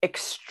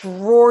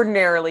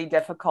extraordinarily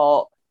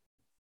difficult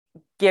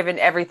given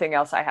everything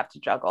else I have to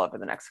juggle over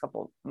the next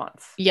couple of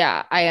months.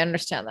 Yeah, I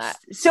understand that.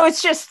 So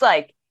it's just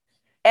like,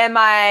 am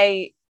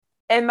I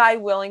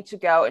willing to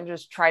go and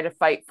just try to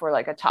fight for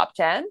like a top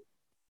 10?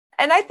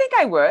 And I think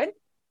I would.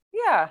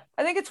 Yeah,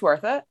 I think it's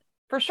worth it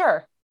for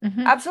sure.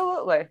 Mm-hmm.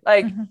 Absolutely.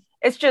 Like, Mm-hmm.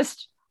 It's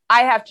just,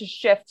 I have to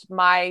shift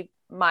my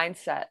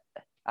mindset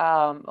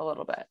a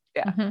little bit.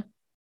 Yeah. Mm-hmm.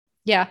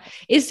 Yeah.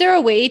 Is there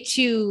a way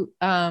to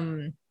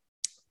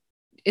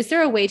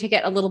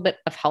get a little bit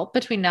of help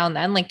between now and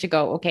then? Like to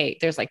go, okay,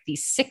 there's like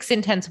these 6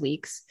 intense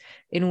weeks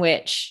in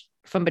which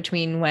from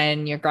between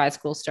when your grad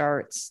school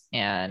starts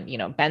and, you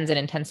know, Ben's in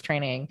intense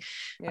training.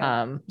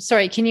 Yeah.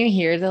 Sorry, can you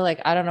hear the,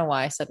 I don't know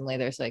why suddenly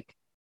there's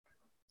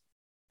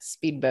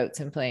speedboats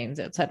and planes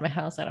outside my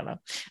house. I don't know.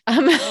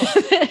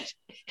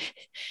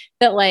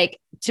 That like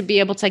to be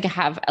able to like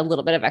have a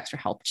little bit of extra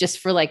help just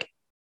for like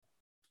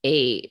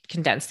a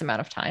condensed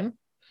amount of time.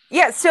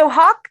 Yeah. So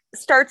Hawk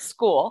starts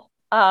school.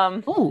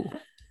 Ooh,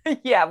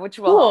 Yeah, which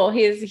will cool.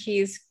 help.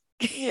 He's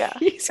Yeah.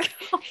 he's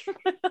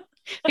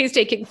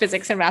taking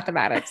physics and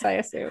mathematics, I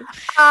assume.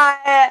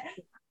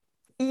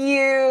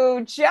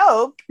 You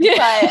joke,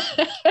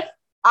 but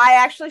I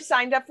actually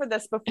signed up for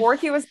this before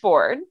he was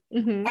born.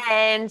 Mhm.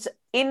 And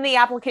in the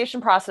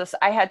application process,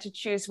 I had to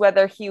choose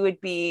whether he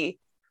would be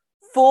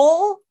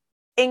full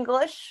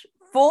English,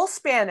 full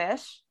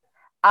Spanish,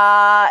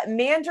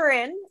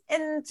 Mandarin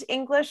and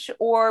English,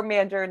 or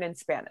Mandarin and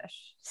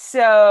Spanish.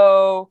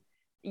 So,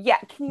 yeah,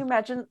 can you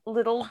imagine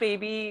little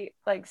baby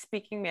like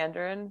speaking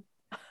Mandarin?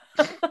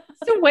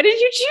 So what did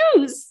you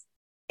choose?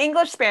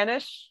 English,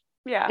 Spanish.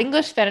 Yeah.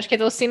 English, Spanish. Okay,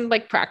 those seem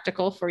like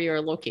practical for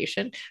your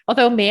location.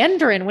 Although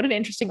Mandarin, what an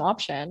interesting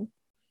option.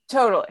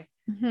 Totally.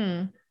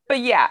 Mm-hmm. But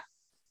yeah,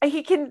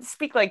 he can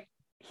speak like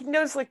he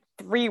knows like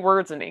 3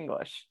 words in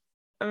English.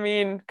 I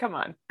mean, come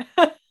on.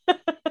 Have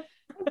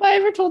I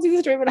ever told you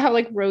the story about how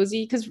like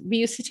Rosie, because we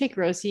used to take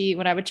Rosie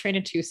when I would train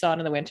in Tucson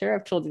in the winter.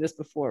 I've told you this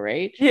before,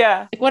 right?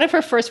 Yeah. Like one of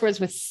her first words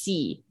was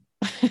C.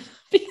 So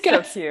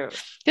because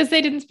cute.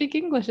 they didn't speak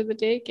English at the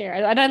daycare.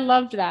 And I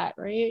loved that,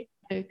 right?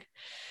 Like,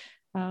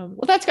 well,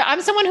 that's good.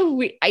 I'm someone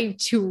who I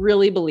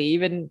really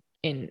believe in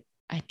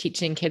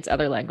teaching kids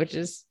other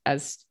languages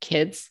as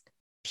kids.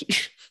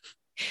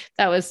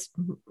 That was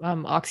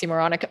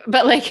oxymoronic,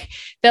 but like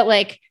that,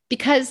 like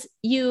because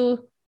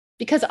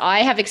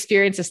I have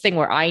experienced this thing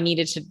where I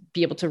needed to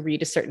be able to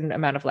read a certain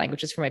amount of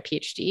languages for my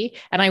PhD,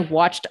 and I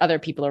watched other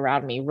people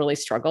around me really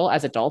struggle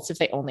as adults if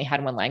they only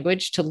had one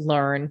language to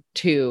learn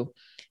to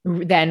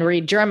then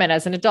read German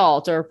as an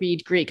adult or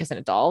read Greek as an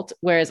adult.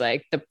 Whereas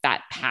like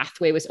that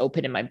pathway was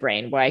open in my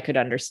brain where I could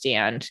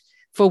understand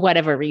for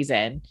whatever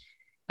reason,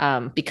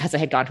 because I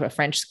had gone to a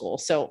French school.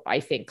 So I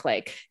think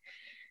like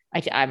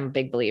I'm a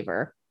big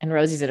believer, and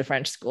Rosie's at a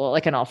French school,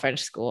 like an all French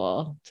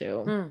school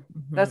too.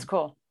 Mm-hmm. That's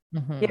cool.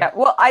 Mm-hmm. Yeah.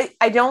 Well,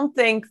 I don't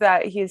think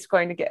that he's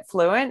going to get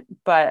fluent,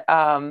 but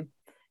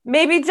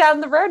maybe down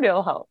the road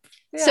it'll help.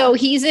 Yeah. So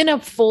he's in a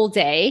full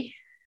day.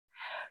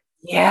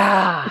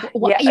 Yeah.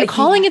 You're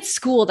calling it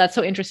school. That's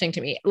so interesting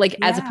to me. Like,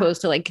 as Yeah.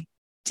 opposed to like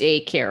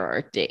daycare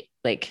or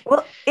like.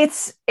 Well,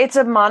 it's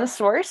a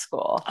Montessori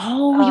school.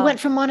 Oh, you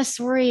went from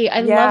Montessori.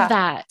 I yeah. love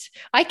that.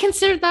 I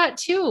considered that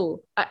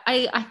too.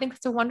 I think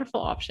it's a wonderful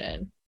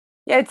option.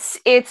 Yeah,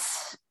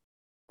 it's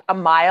a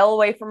mile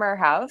away from our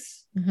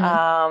house.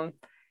 Mhm.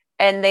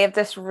 And they have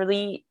this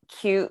really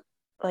cute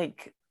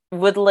like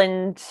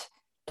woodland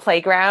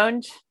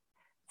playground.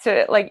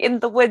 So like in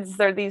the woods,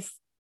 there are these,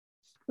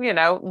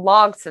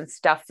 logs and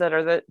stuff that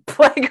are the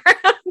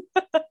playground.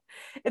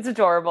 It's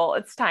adorable.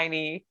 It's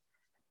tiny.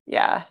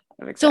 Yeah.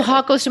 So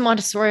Hawk goes to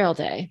Montessori all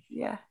day.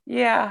 Yeah.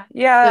 I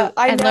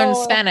know. Learn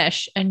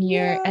Spanish, and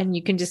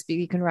you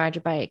can ride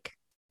your bike,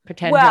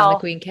 pretend you're on the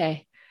Queen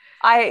K.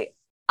 I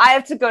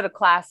have to go to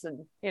class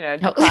and do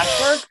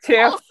classwork too.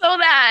 Also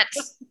that.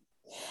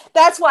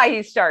 That's why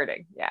he's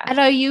starting. Yeah. And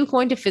are you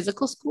going to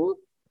physical school?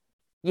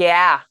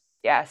 Yeah.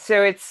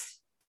 So it's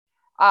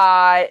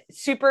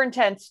super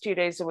intense 2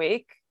 days a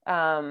week.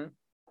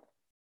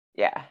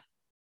 Yeah.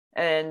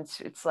 And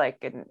it's like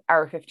an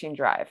hour 15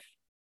 drive.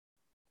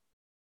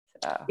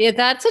 So, yeah,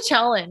 that's a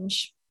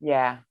challenge.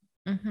 Yeah.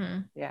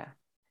 Mm-hmm. Yeah.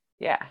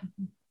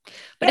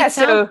 But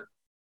so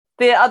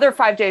the other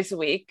 5 days a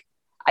week,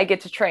 I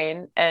get to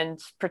train and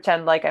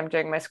pretend like I'm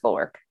doing my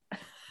schoolwork.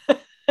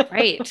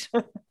 Right.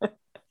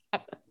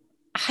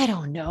 I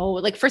don't know.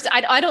 Like first,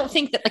 I don't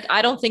think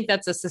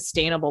that's a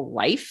sustainable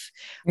life.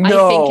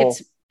 No. I think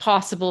it's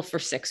possible for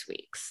 6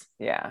 weeks.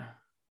 Yeah.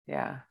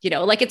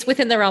 Like it's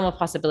within the realm of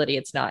possibility.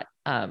 It's not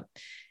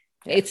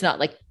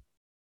like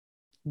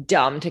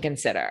dumb to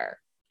consider.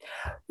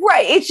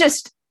 Right. It's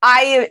just,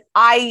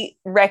 I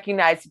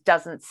recognize it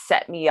doesn't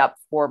set me up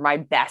for my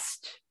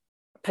best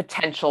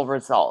potential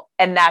result.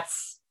 And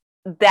that's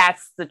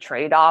the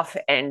trade-off,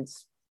 and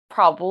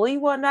probably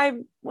one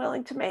I'm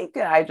willing to make.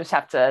 I just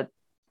have to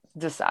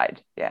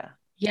decide. Yeah.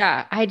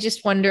 I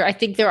just wonder, I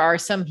think there are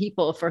some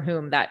people for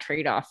whom that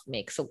trade-off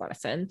makes a lot of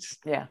sense.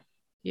 Yeah.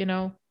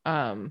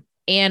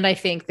 And I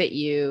think that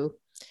you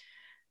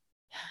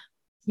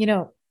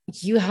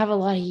have a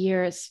lot of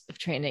years of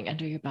training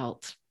under your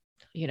belt,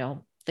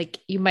 like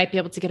you might be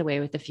able to get away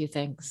with a few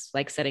things,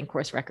 like setting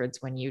course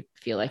records when you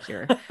feel like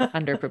you're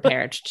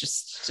underprepared.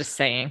 Just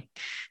saying.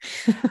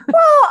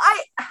 Well,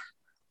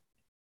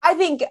 I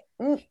think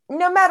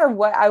no matter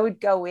what, I would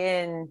go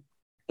in,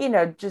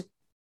 just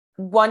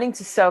wanting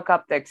to soak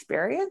up the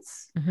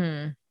experience.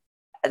 Mm-hmm.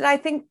 And I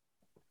think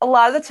a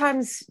lot of the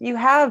times you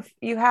have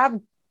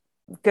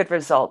good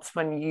results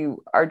when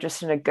you are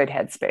just in a good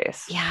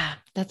headspace. Yeah,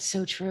 that's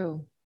so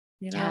true.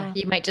 Yeah,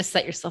 you might just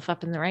set yourself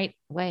up in the right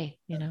way.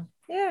 Yeah.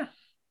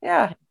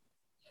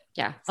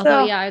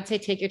 Although, I'd say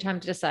take your time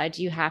to decide.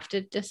 Do you have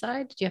to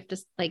decide? Do you have to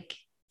like?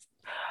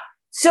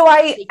 So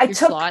I took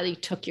slot. You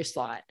took your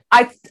slot.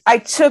 I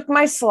took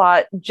my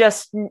slot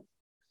just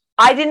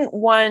I didn't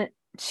want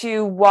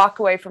to walk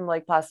away from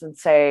Lake Placid and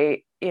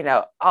say,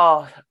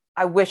 oh,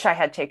 I wish I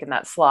had taken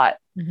that slot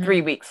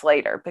 3 weeks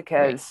later,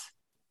 because,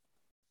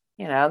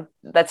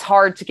 that's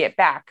hard to get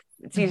back.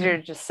 It's easier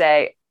to just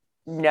say,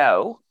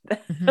 no,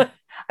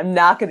 I'm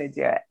not going to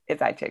do it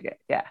if I take it.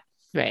 Yeah.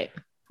 Right.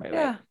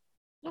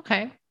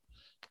 Okay,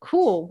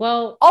 cool.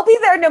 Well, I'll be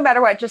there no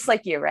matter what, just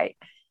like you, right?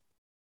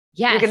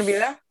 Yes. You're going to be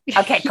there?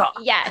 Okay, cool.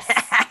 Yes.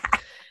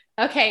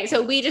 Okay.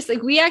 So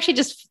we actually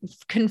just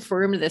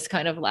confirmed this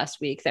kind of last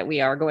week that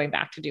we are going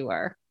back to do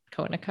our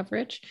Kona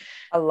coverage.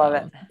 I love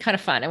it. Kind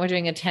of fun. And we're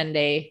doing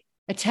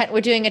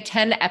we're doing a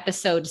 10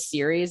 episode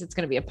series. It's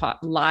going to be a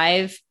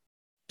live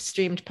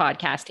streamed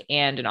podcast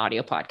and an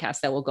audio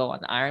podcast that will go on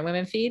the Iron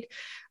Women feed.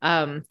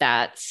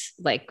 That's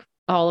like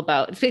all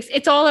about,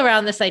 it's all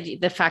around this idea,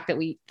 the fact that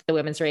the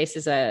women's race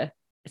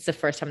it's the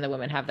first time the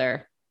women have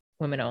their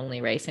women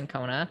only race in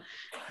Kona.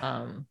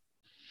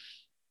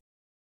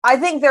 I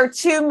think there are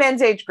 2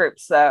 men's age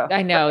groups though.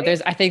 I know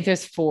I think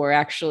there's 4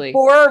 actually.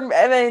 4,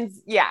 I mean,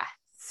 yeah.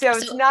 So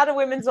it's not a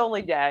women's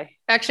only day.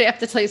 Actually, I have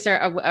to tell you,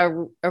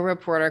 Sarah, a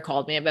reporter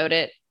called me about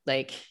it.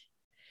 Like,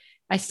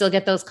 I still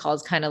get those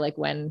calls kind of like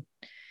when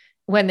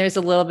there's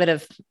a little bit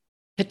of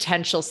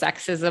potential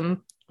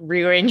sexism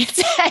rearing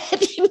its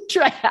head in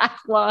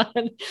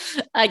triathlon.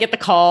 I get the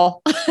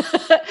call.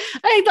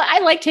 I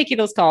like taking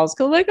those calls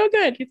because I'm like, oh,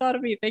 good, you thought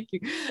of me. Thank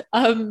you.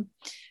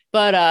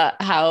 But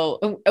how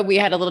we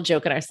had a little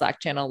joke in our Slack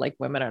channel, like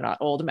women are not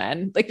old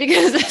men, like,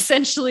 because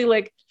essentially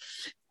like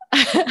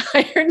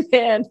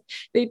Ironman,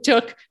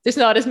 there's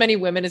not as many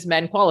women as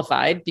men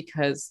qualified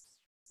because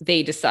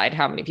they decide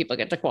how many people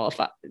get to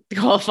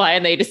qualify,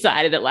 and they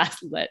decided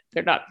that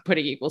they're not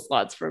putting equal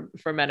slots for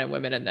men and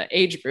women in the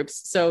age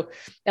groups. So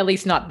at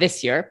least not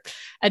this year.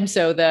 And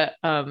so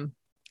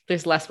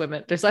there's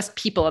less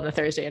people on the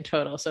Thursday in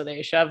total. So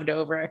they shoved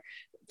over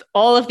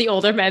all of the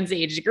older men's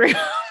age groups.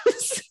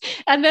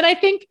 And then I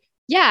think,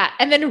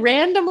 and then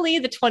randomly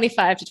the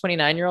 25 to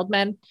 29-year-old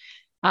men,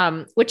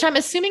 which I'm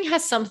assuming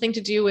has something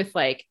to do with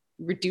like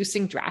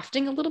reducing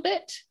drafting a little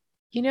bit,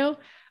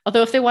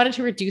 although if they wanted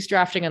to reduce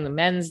drafting on the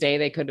men's day,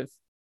 they could have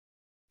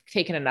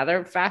taken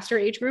another faster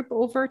age group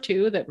over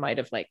too, that might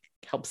have like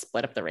helped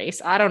split up the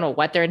race. I don't know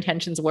what their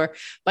intentions were,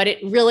 but it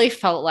really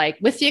felt like,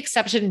 with the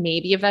exception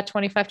maybe of that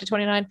 25 to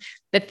 29,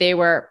 that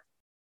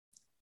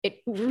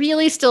it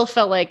really still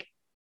felt like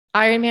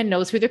Ironman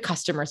knows who their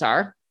customers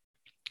are,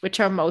 which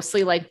are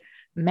mostly like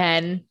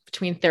men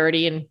between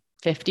 30 and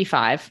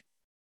 55.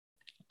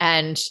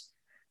 And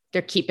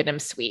they're keeping them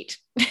sweet.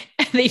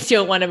 They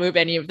don't want to move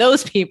any of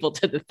those people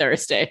to the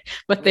Thursday,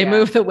 but they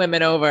move the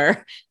women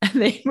over,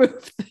 and they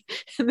move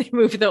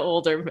the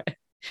older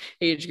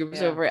age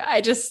groups over. I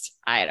don't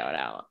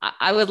know.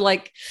 I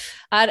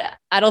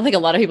don't think a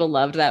lot of people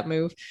loved that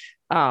move.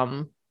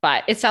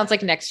 But it sounds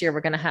like next year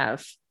we're going to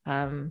have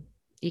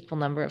equal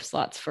number of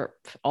slots for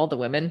all the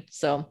women.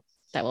 So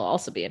that will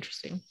also be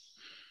interesting.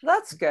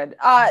 That's good.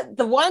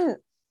 The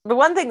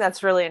one thing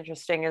that's really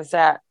interesting is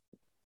that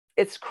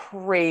it's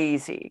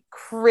crazy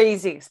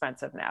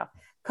expensive now.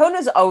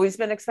 Kona's always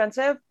been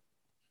expensive,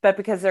 but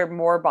because there are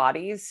more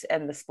bodies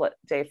and the split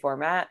day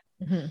format.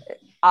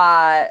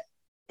 Have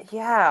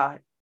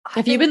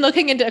you been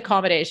looking into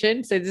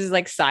accommodation? So this is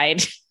like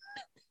side.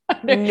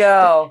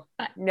 No,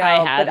 I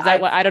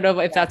have. I don't know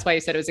if that's why you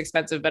said it was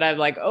expensive, but I'm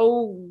like,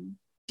 oh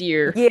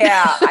dear.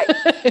 Yeah.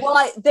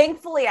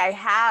 Thankfully I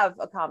have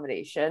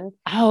accommodation.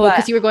 Oh,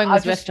 because you were going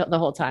with Zwift the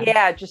whole time.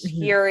 Yeah. Just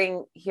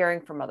hearing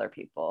from other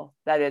people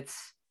that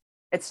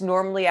it's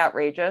normally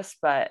outrageous,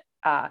 but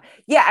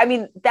I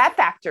mean, that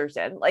factors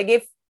in. Like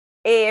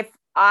if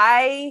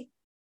I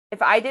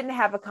didn't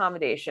have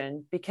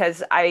accommodation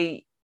because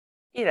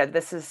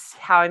this is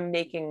how I'm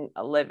making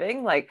a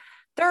living, like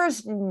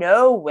there's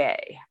no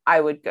way I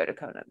would go to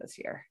Kona this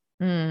year.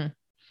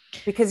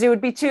 Because it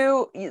would be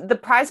the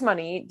prize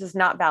money does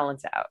not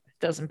balance out.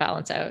 Doesn't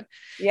balance out.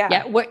 Yeah.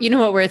 Yeah. What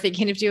we're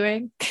thinking of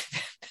doing?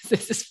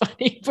 This is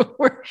funny, but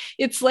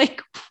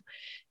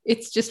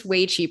it's just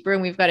way cheaper.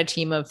 And we've got a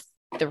team of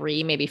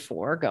 3, maybe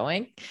 4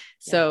 going.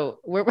 So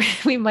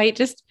we might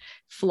just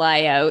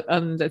fly out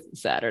on the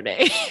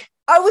Saturday.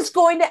 I was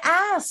going to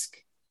ask.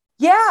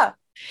 Yeah.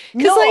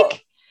 Because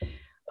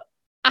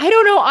I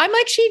don't know. I'm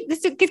actually,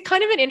 it's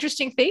kind of an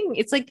interesting thing.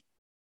 It's like,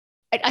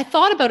 I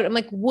thought about it. I'm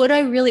like, would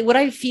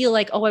I feel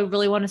like, oh, I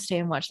really want to stay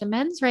and watch the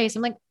men's race?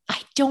 I'm like, I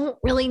don't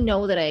really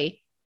know that I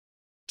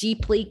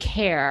deeply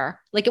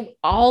care. Like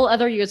all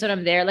other years that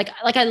I'm there, like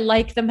I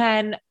like the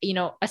men,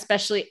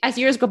 especially as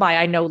years go by,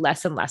 I know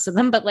less and less of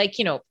them, but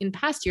in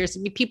past years,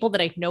 people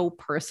that I know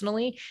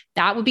personally,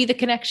 that would be the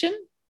connection,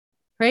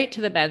 right,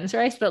 to the men's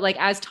race. But like,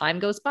 as time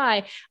goes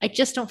by, I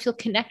just don't feel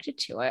connected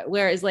to it.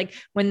 Whereas like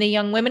when the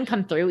young women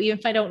come through, even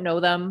if I don't know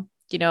them,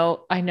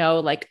 I know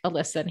like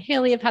Alyssa and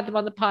Haley have had them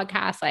on the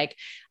podcast. Like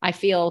I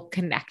feel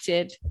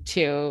connected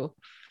to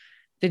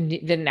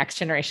the next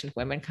generation of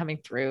women coming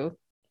through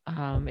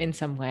in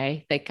some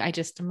way. Like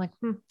I'm like,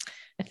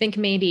 I think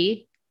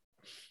maybe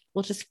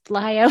we'll just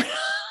fly out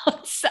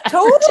on Saturday.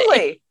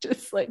 Totally.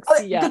 Just like,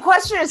 the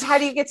question is, how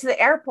do you get to the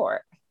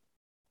airport?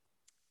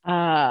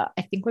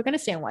 I think we're gonna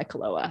stay in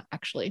Waikoloa,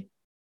 actually.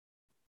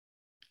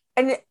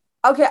 And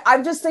okay,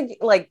 I'm just thinking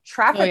like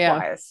traffic yeah.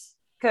 wise,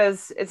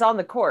 because it's on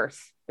the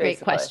course. Great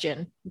basically.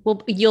 question.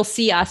 Well, you'll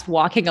see us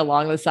walking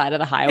along the side of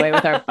the highway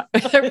with our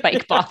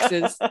bike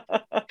boxes,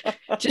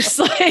 just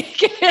like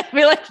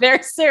be like,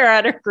 there's Sarah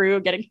and her crew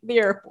getting to the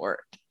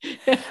airport.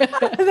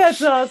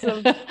 That's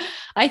awesome.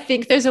 I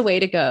think there's a way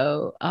to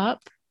go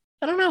up.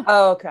 I don't know.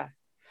 Oh, okay.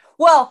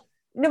 Well,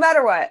 no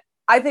matter what,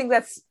 I think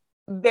that's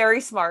very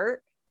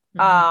smart.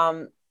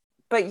 Mhm.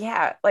 But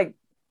yeah, like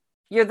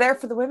you're there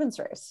for the women's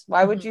race.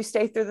 Why would you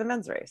stay through the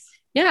men's race?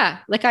 Yeah,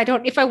 like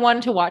if I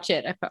wanted to watch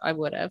it, I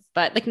would have,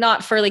 but like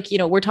not for like,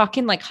 we're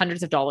talking like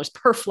hundreds of dollars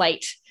per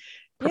flight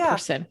per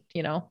person,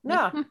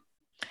 No.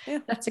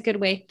 That's a good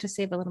way to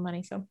save a little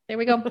money. So there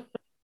we go.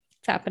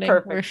 It's happening.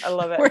 Perfect. I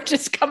love it. We're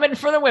just coming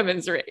for the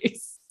women's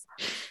race.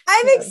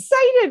 I'm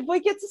excited. We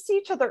get to see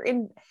each other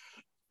in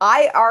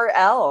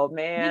IRL,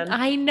 man.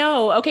 I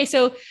know. Okay,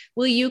 so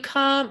will you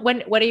come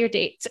what are your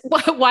dates?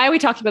 Why are we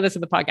talking about this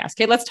in the podcast?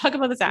 Okay, let's talk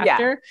about this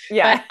after.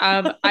 Yeah.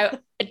 But I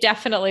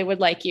definitely would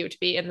like you to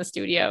be in the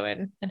studio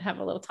and have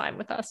a little time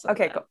with us.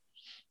 Okay, cool.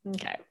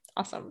 Okay,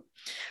 awesome.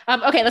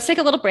 Okay, let's take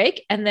a little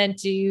break and then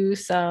do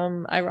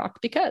some I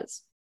Rock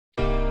Because.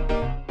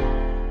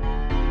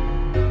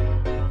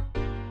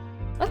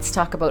 Let's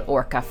talk about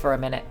Orca for a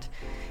minute.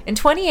 In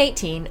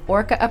 2018,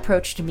 Orca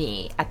approached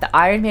me at the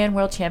Ironman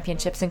World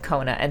Championships in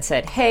Kona and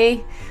said,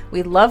 hey,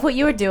 we love what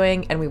you are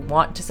doing and we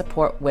want to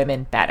support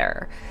women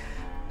better.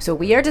 So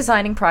we are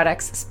designing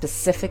products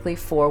specifically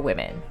for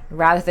women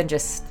rather than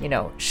just,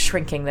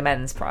 shrinking the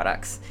men's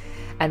products.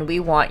 And we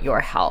want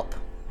your help.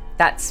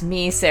 That's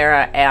me,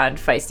 Sarah, and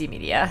Feisty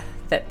Media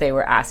that they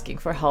were asking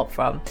for help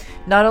from.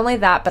 Not only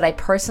that, but I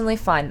personally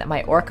find that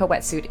my Orca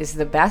wetsuit is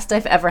the best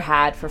I've ever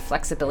had for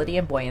flexibility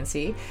and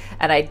buoyancy,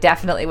 and I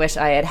definitely wish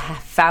I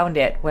had found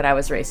it when I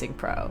was racing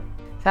pro.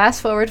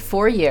 Fast forward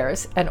 4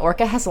 years, and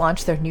Orca has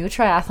launched their new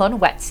triathlon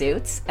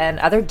wetsuits and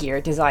other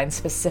gear designed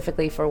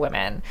specifically for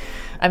women.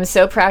 I'm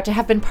so proud to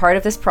have been part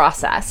of this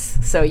process.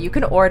 So you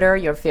can order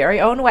your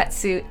very own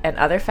wetsuit and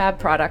other fab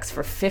products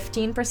for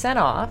 15%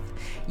 off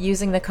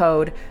using the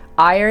code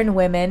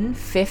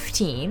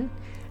IRONWOMEN15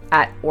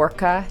 at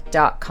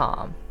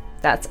orca.com.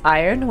 That's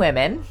Iron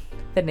Women,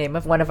 the name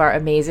of one of our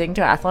amazing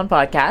triathlon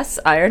podcasts,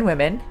 Iron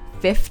Women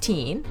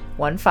 15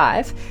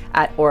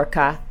 at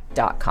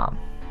orca.com.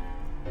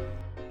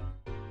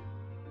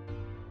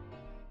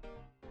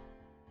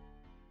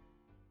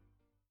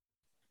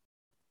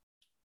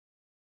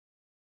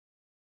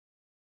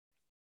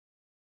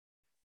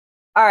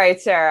 All right,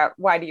 Sarah,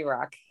 why do you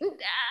rock?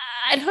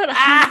 I don't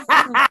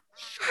know.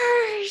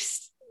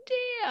 First,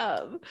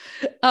 damn.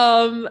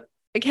 I'll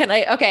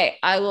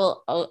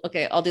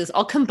do this.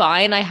 I'll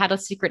combine. I had a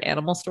secret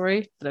animal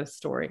story that I was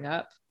storing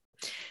up.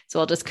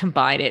 So I'll just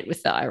combine it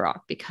with the I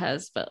Rock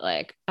Because,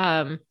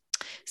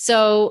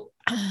 so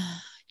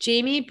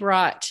Jamie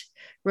brought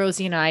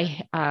Rosie and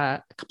I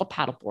a couple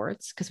paddle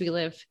boards because we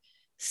live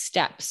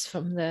steps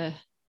from the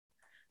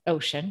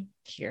ocean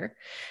here.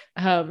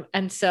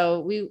 And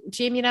so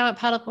Jamie and I went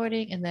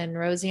paddleboarding, and then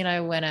Rosie and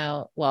I went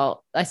out.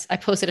 Well, I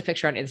posted a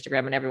picture on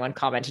Instagram and everyone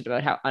commented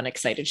about how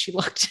unexcited she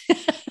looked.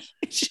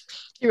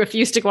 She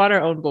refused to go on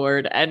her own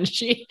board and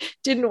she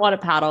didn't want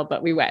to paddle,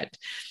 but we went.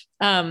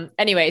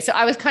 Anyway, so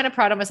I was kind of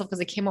proud of myself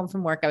because I came home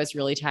from work. I was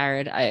really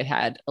tired. I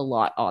had a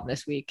lot on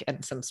this week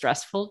and some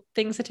stressful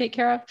things to take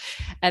care of.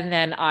 And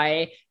then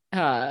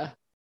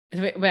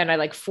when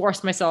I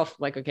forced myself,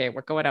 okay,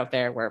 we're going out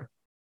there. We're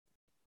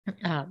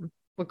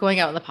going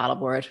out on the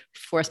paddleboard,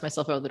 forced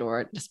myself out the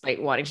door despite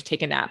wanting to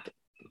take a nap,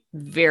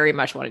 very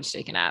much wanting to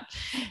take a nap.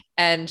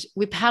 And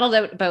we paddled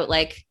out about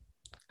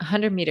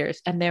 100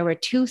 meters and there were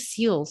 2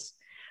 seals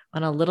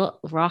on a little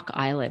rock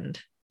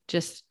island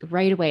just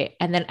right away.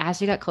 And then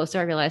as we got closer,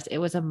 I realized it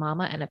was a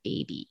mama and a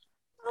baby.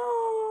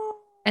 Oh.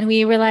 And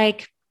we were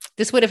like,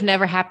 this would have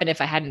never happened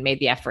if I hadn't made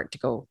the effort to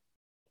go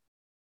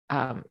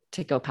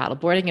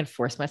paddleboarding and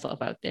force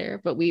myself out there.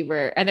 But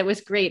and it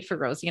was great for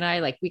Rosie and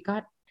I. We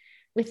got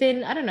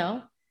within, I don't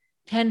know,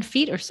 10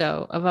 feet or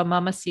so of a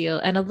mama seal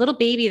and a little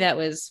baby that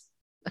was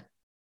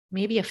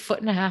maybe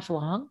 1.5 feet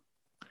long.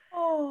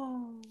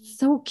 Oh,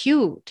 so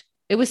cute.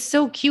 It was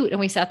so cute. And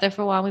we sat there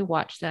for a while. We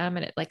watched them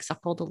and it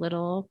suckled a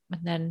little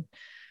and then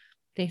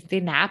they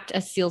napped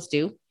as seals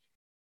do.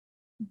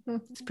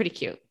 It's pretty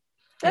cute.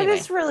 That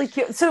is really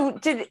cute. So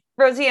did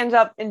Rosie end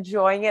up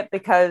enjoying it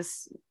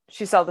because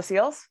she saw the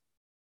seals?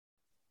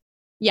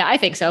 Yeah, I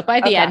think so.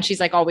 By the end, she's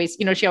always,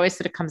 she always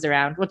sort of comes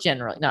around. Well,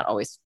 not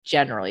always,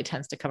 generally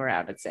tends to come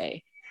around and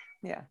say.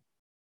 Yeah.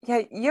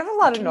 Yeah, you have a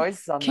lot of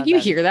noises on. Can you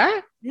hear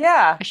that?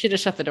 Yeah. I should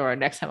have shut the door.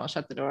 Next time I'll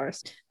shut the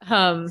doors.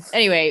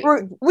 Anyway.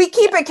 We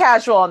keep it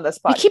casual on this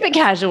podcast. We keep it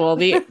casual.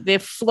 The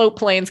float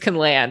planes can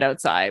land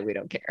outside. We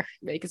don't care.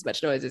 Make as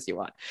much noise as you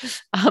want.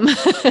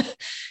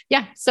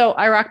 Yeah. So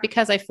I rock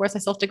because I forced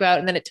myself to go out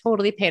and then it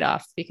totally paid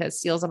off because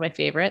seals are my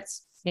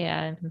favorites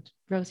and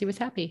Rosie was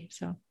happy.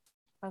 So.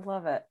 I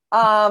love it.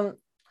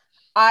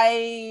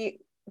 I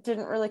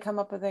didn't really come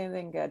up with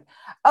anything good.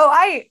 Oh,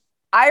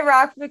 I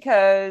rock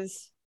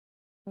because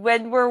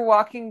when we're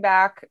walking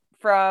back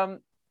from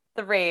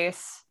the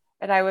race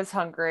and I was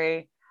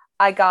hungry,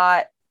 I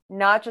got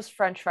not just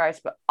French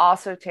fries, but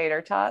also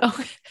tater tots.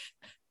 Oh.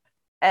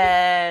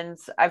 And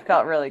I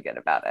felt really good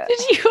about it.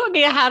 Did you?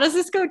 Okay, how does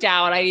this go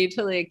down? I need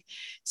to like,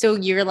 so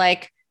you're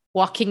like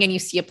walking and you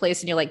see a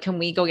place and you're like, can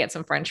we go get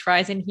some French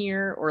fries in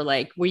here? Or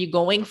like, were you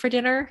going for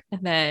dinner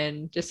and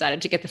then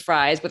decided to get the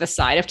fries with a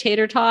side of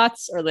tater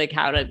tots? Or like,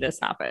 how did this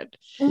happen?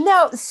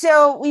 No,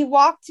 so we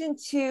walked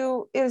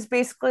into, it was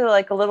basically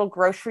like a little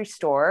grocery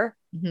store.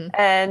 Mm-hmm.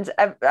 And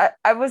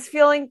I was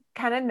feeling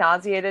kind of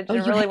nauseated,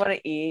 didn't really want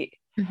to eat.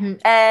 Mm-hmm.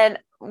 And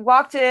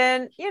walked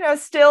in,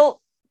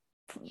 still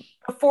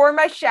before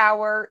my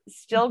shower,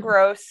 still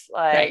gross.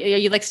 Like, right.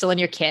 You like still in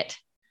your kit?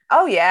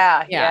 Oh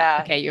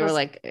yeah. Okay, you were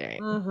like, all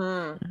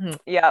right.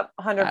 Yep,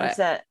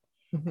 100%.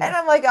 Mm-hmm. And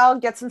I'm like, I'll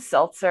get some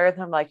seltzer. And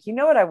I'm like, you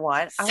know what I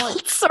want?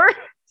 Seltzer.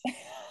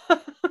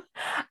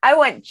 I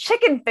want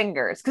chicken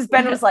fingers because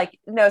Ben was like,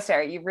 no,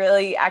 Sarah, you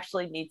really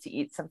actually need to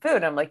eat some food.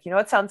 And I'm like, you know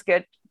what sounds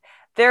good?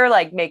 They're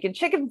like making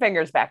chicken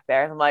fingers back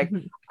there. And I'm like,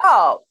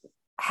 oh,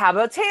 how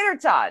about tater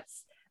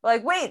tots?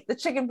 Like, wait, the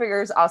chicken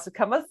fingers also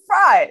come with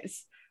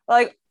fries.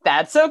 Like,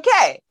 that's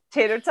okay.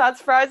 Tater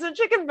tots, fries, and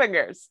chicken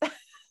fingers.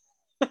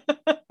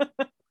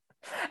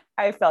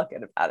 I felt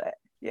good about it.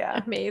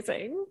 Yeah.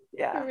 Amazing.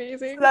 Yeah.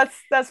 Amazing. So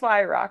that's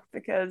why I rocked,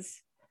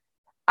 because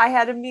I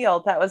had a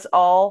meal that was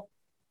all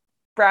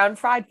brown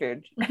fried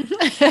food.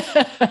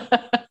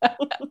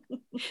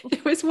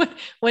 There was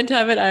one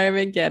time at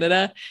Ironman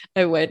Canada,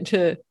 I went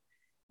to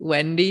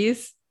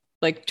Wendy's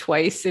like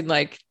twice in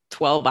like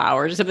 12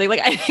 hours or something.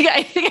 Like I think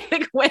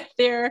I went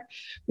there.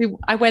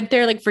 I went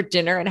there like for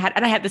dinner and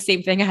I had the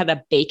same thing. I had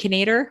a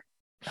Baconator.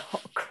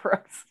 Oh,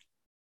 gross.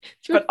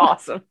 But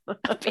awesome. A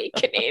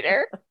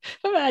Baconator.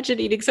 Imagine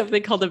eating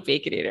something called a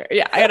Baconator.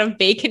 Yeah, I had a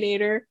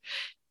Baconator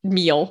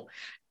meal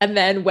and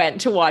then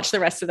went to watch the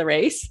rest of the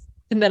race.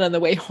 And then on the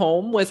way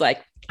home was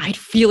like, I'd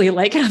really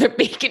like another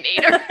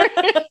Baconator.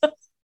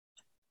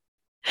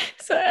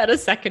 So I had a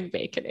second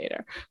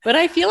Baconator. But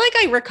I feel like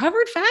I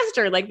recovered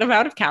faster. Like the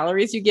amount of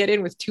calories you get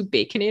in with 2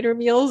 Baconator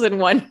meals in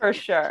one for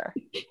sure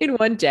in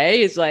one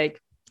day is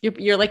like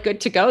you're like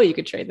good to go. You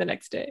could train the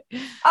next day.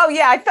 Oh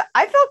yeah,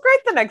 I felt great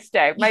the next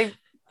day. My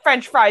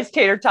French fries,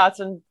 tater tots,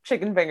 and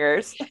chicken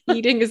fingers.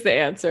 Eating is the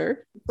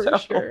answer for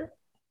sure.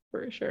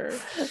 For sure.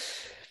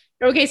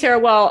 Okay, Sarah.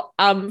 Well,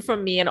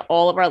 from me and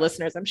all of our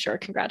listeners, I'm sure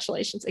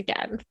congratulations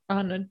again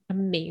on an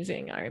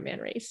amazing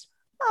Ironman race.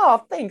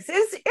 Oh, thanks.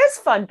 It's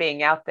fun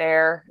being out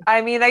there.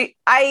 I mean,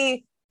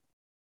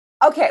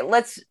 okay,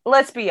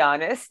 let's be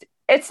honest.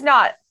 It's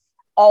not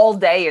all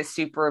day is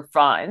super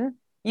fun.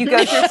 You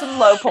go through some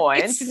low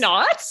points. It's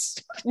not?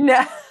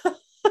 No.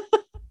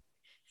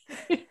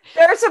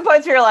 There are some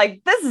points where you're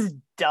like, this is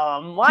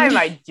dumb. Why am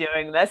I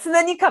doing this? And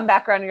then you come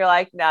back around and you're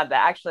like, nah,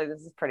 actually,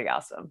 this is pretty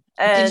awesome.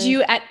 And did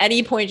you at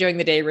any point during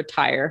the day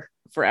retire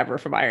forever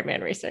from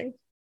Ironman racing?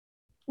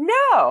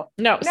 No.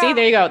 See,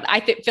 there you go.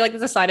 I feel like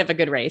it's a sign of a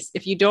good race.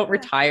 If you don't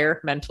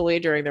retire mentally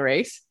during the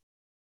race,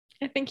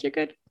 I think you're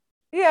good.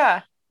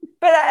 Yeah.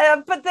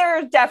 But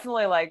they're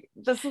definitely like,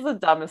 this is the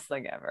dumbest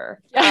thing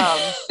ever.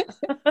 Yeah.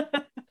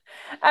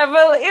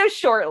 Well, it was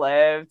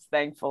short-lived,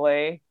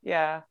 thankfully.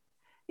 Yeah.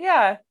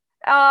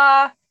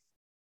 No,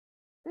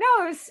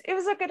 it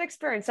was a good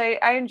experience.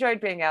 I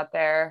enjoyed being out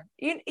there.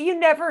 You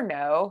never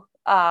know.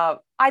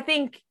 I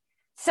think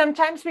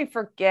sometimes we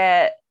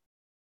forget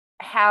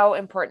how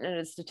important it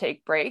is to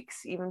take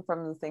breaks, even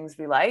from the things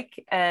we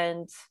like.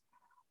 And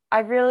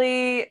I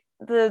really,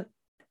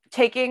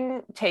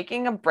 taking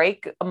a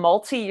break, a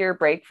multi-year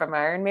break from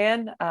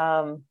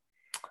Ironman,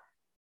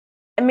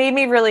 it made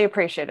me really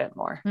appreciate it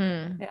more.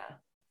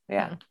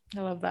 Yeah. I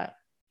love that.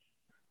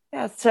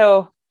 Yeah.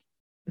 So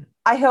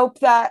I hope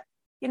that,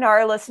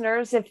 our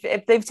listeners,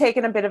 if they've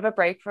taken a bit of a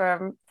break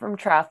from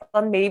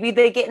triathlon, maybe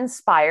they get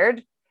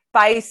inspired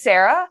by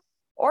Sarah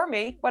or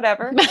me,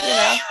 whatever,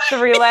 the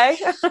relay.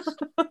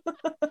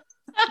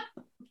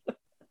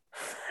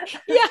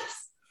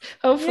 Yes.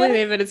 Hopefully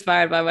they've been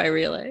inspired by my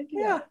relay.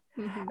 Yeah.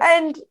 Mm-hmm.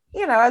 And,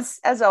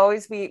 as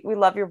always, we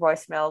love your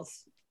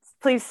voicemails.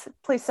 Please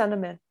send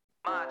them in.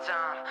 My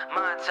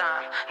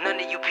time, none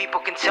of you people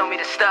can tell me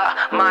to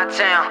stop. My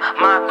town,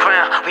 my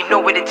crown, we know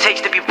what it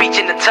takes to be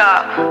reaching the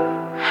top.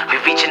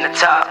 We're reaching the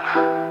top,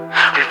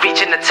 we're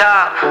reaching the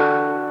top.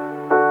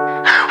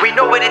 We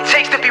know what it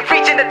takes to be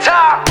reaching the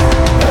top.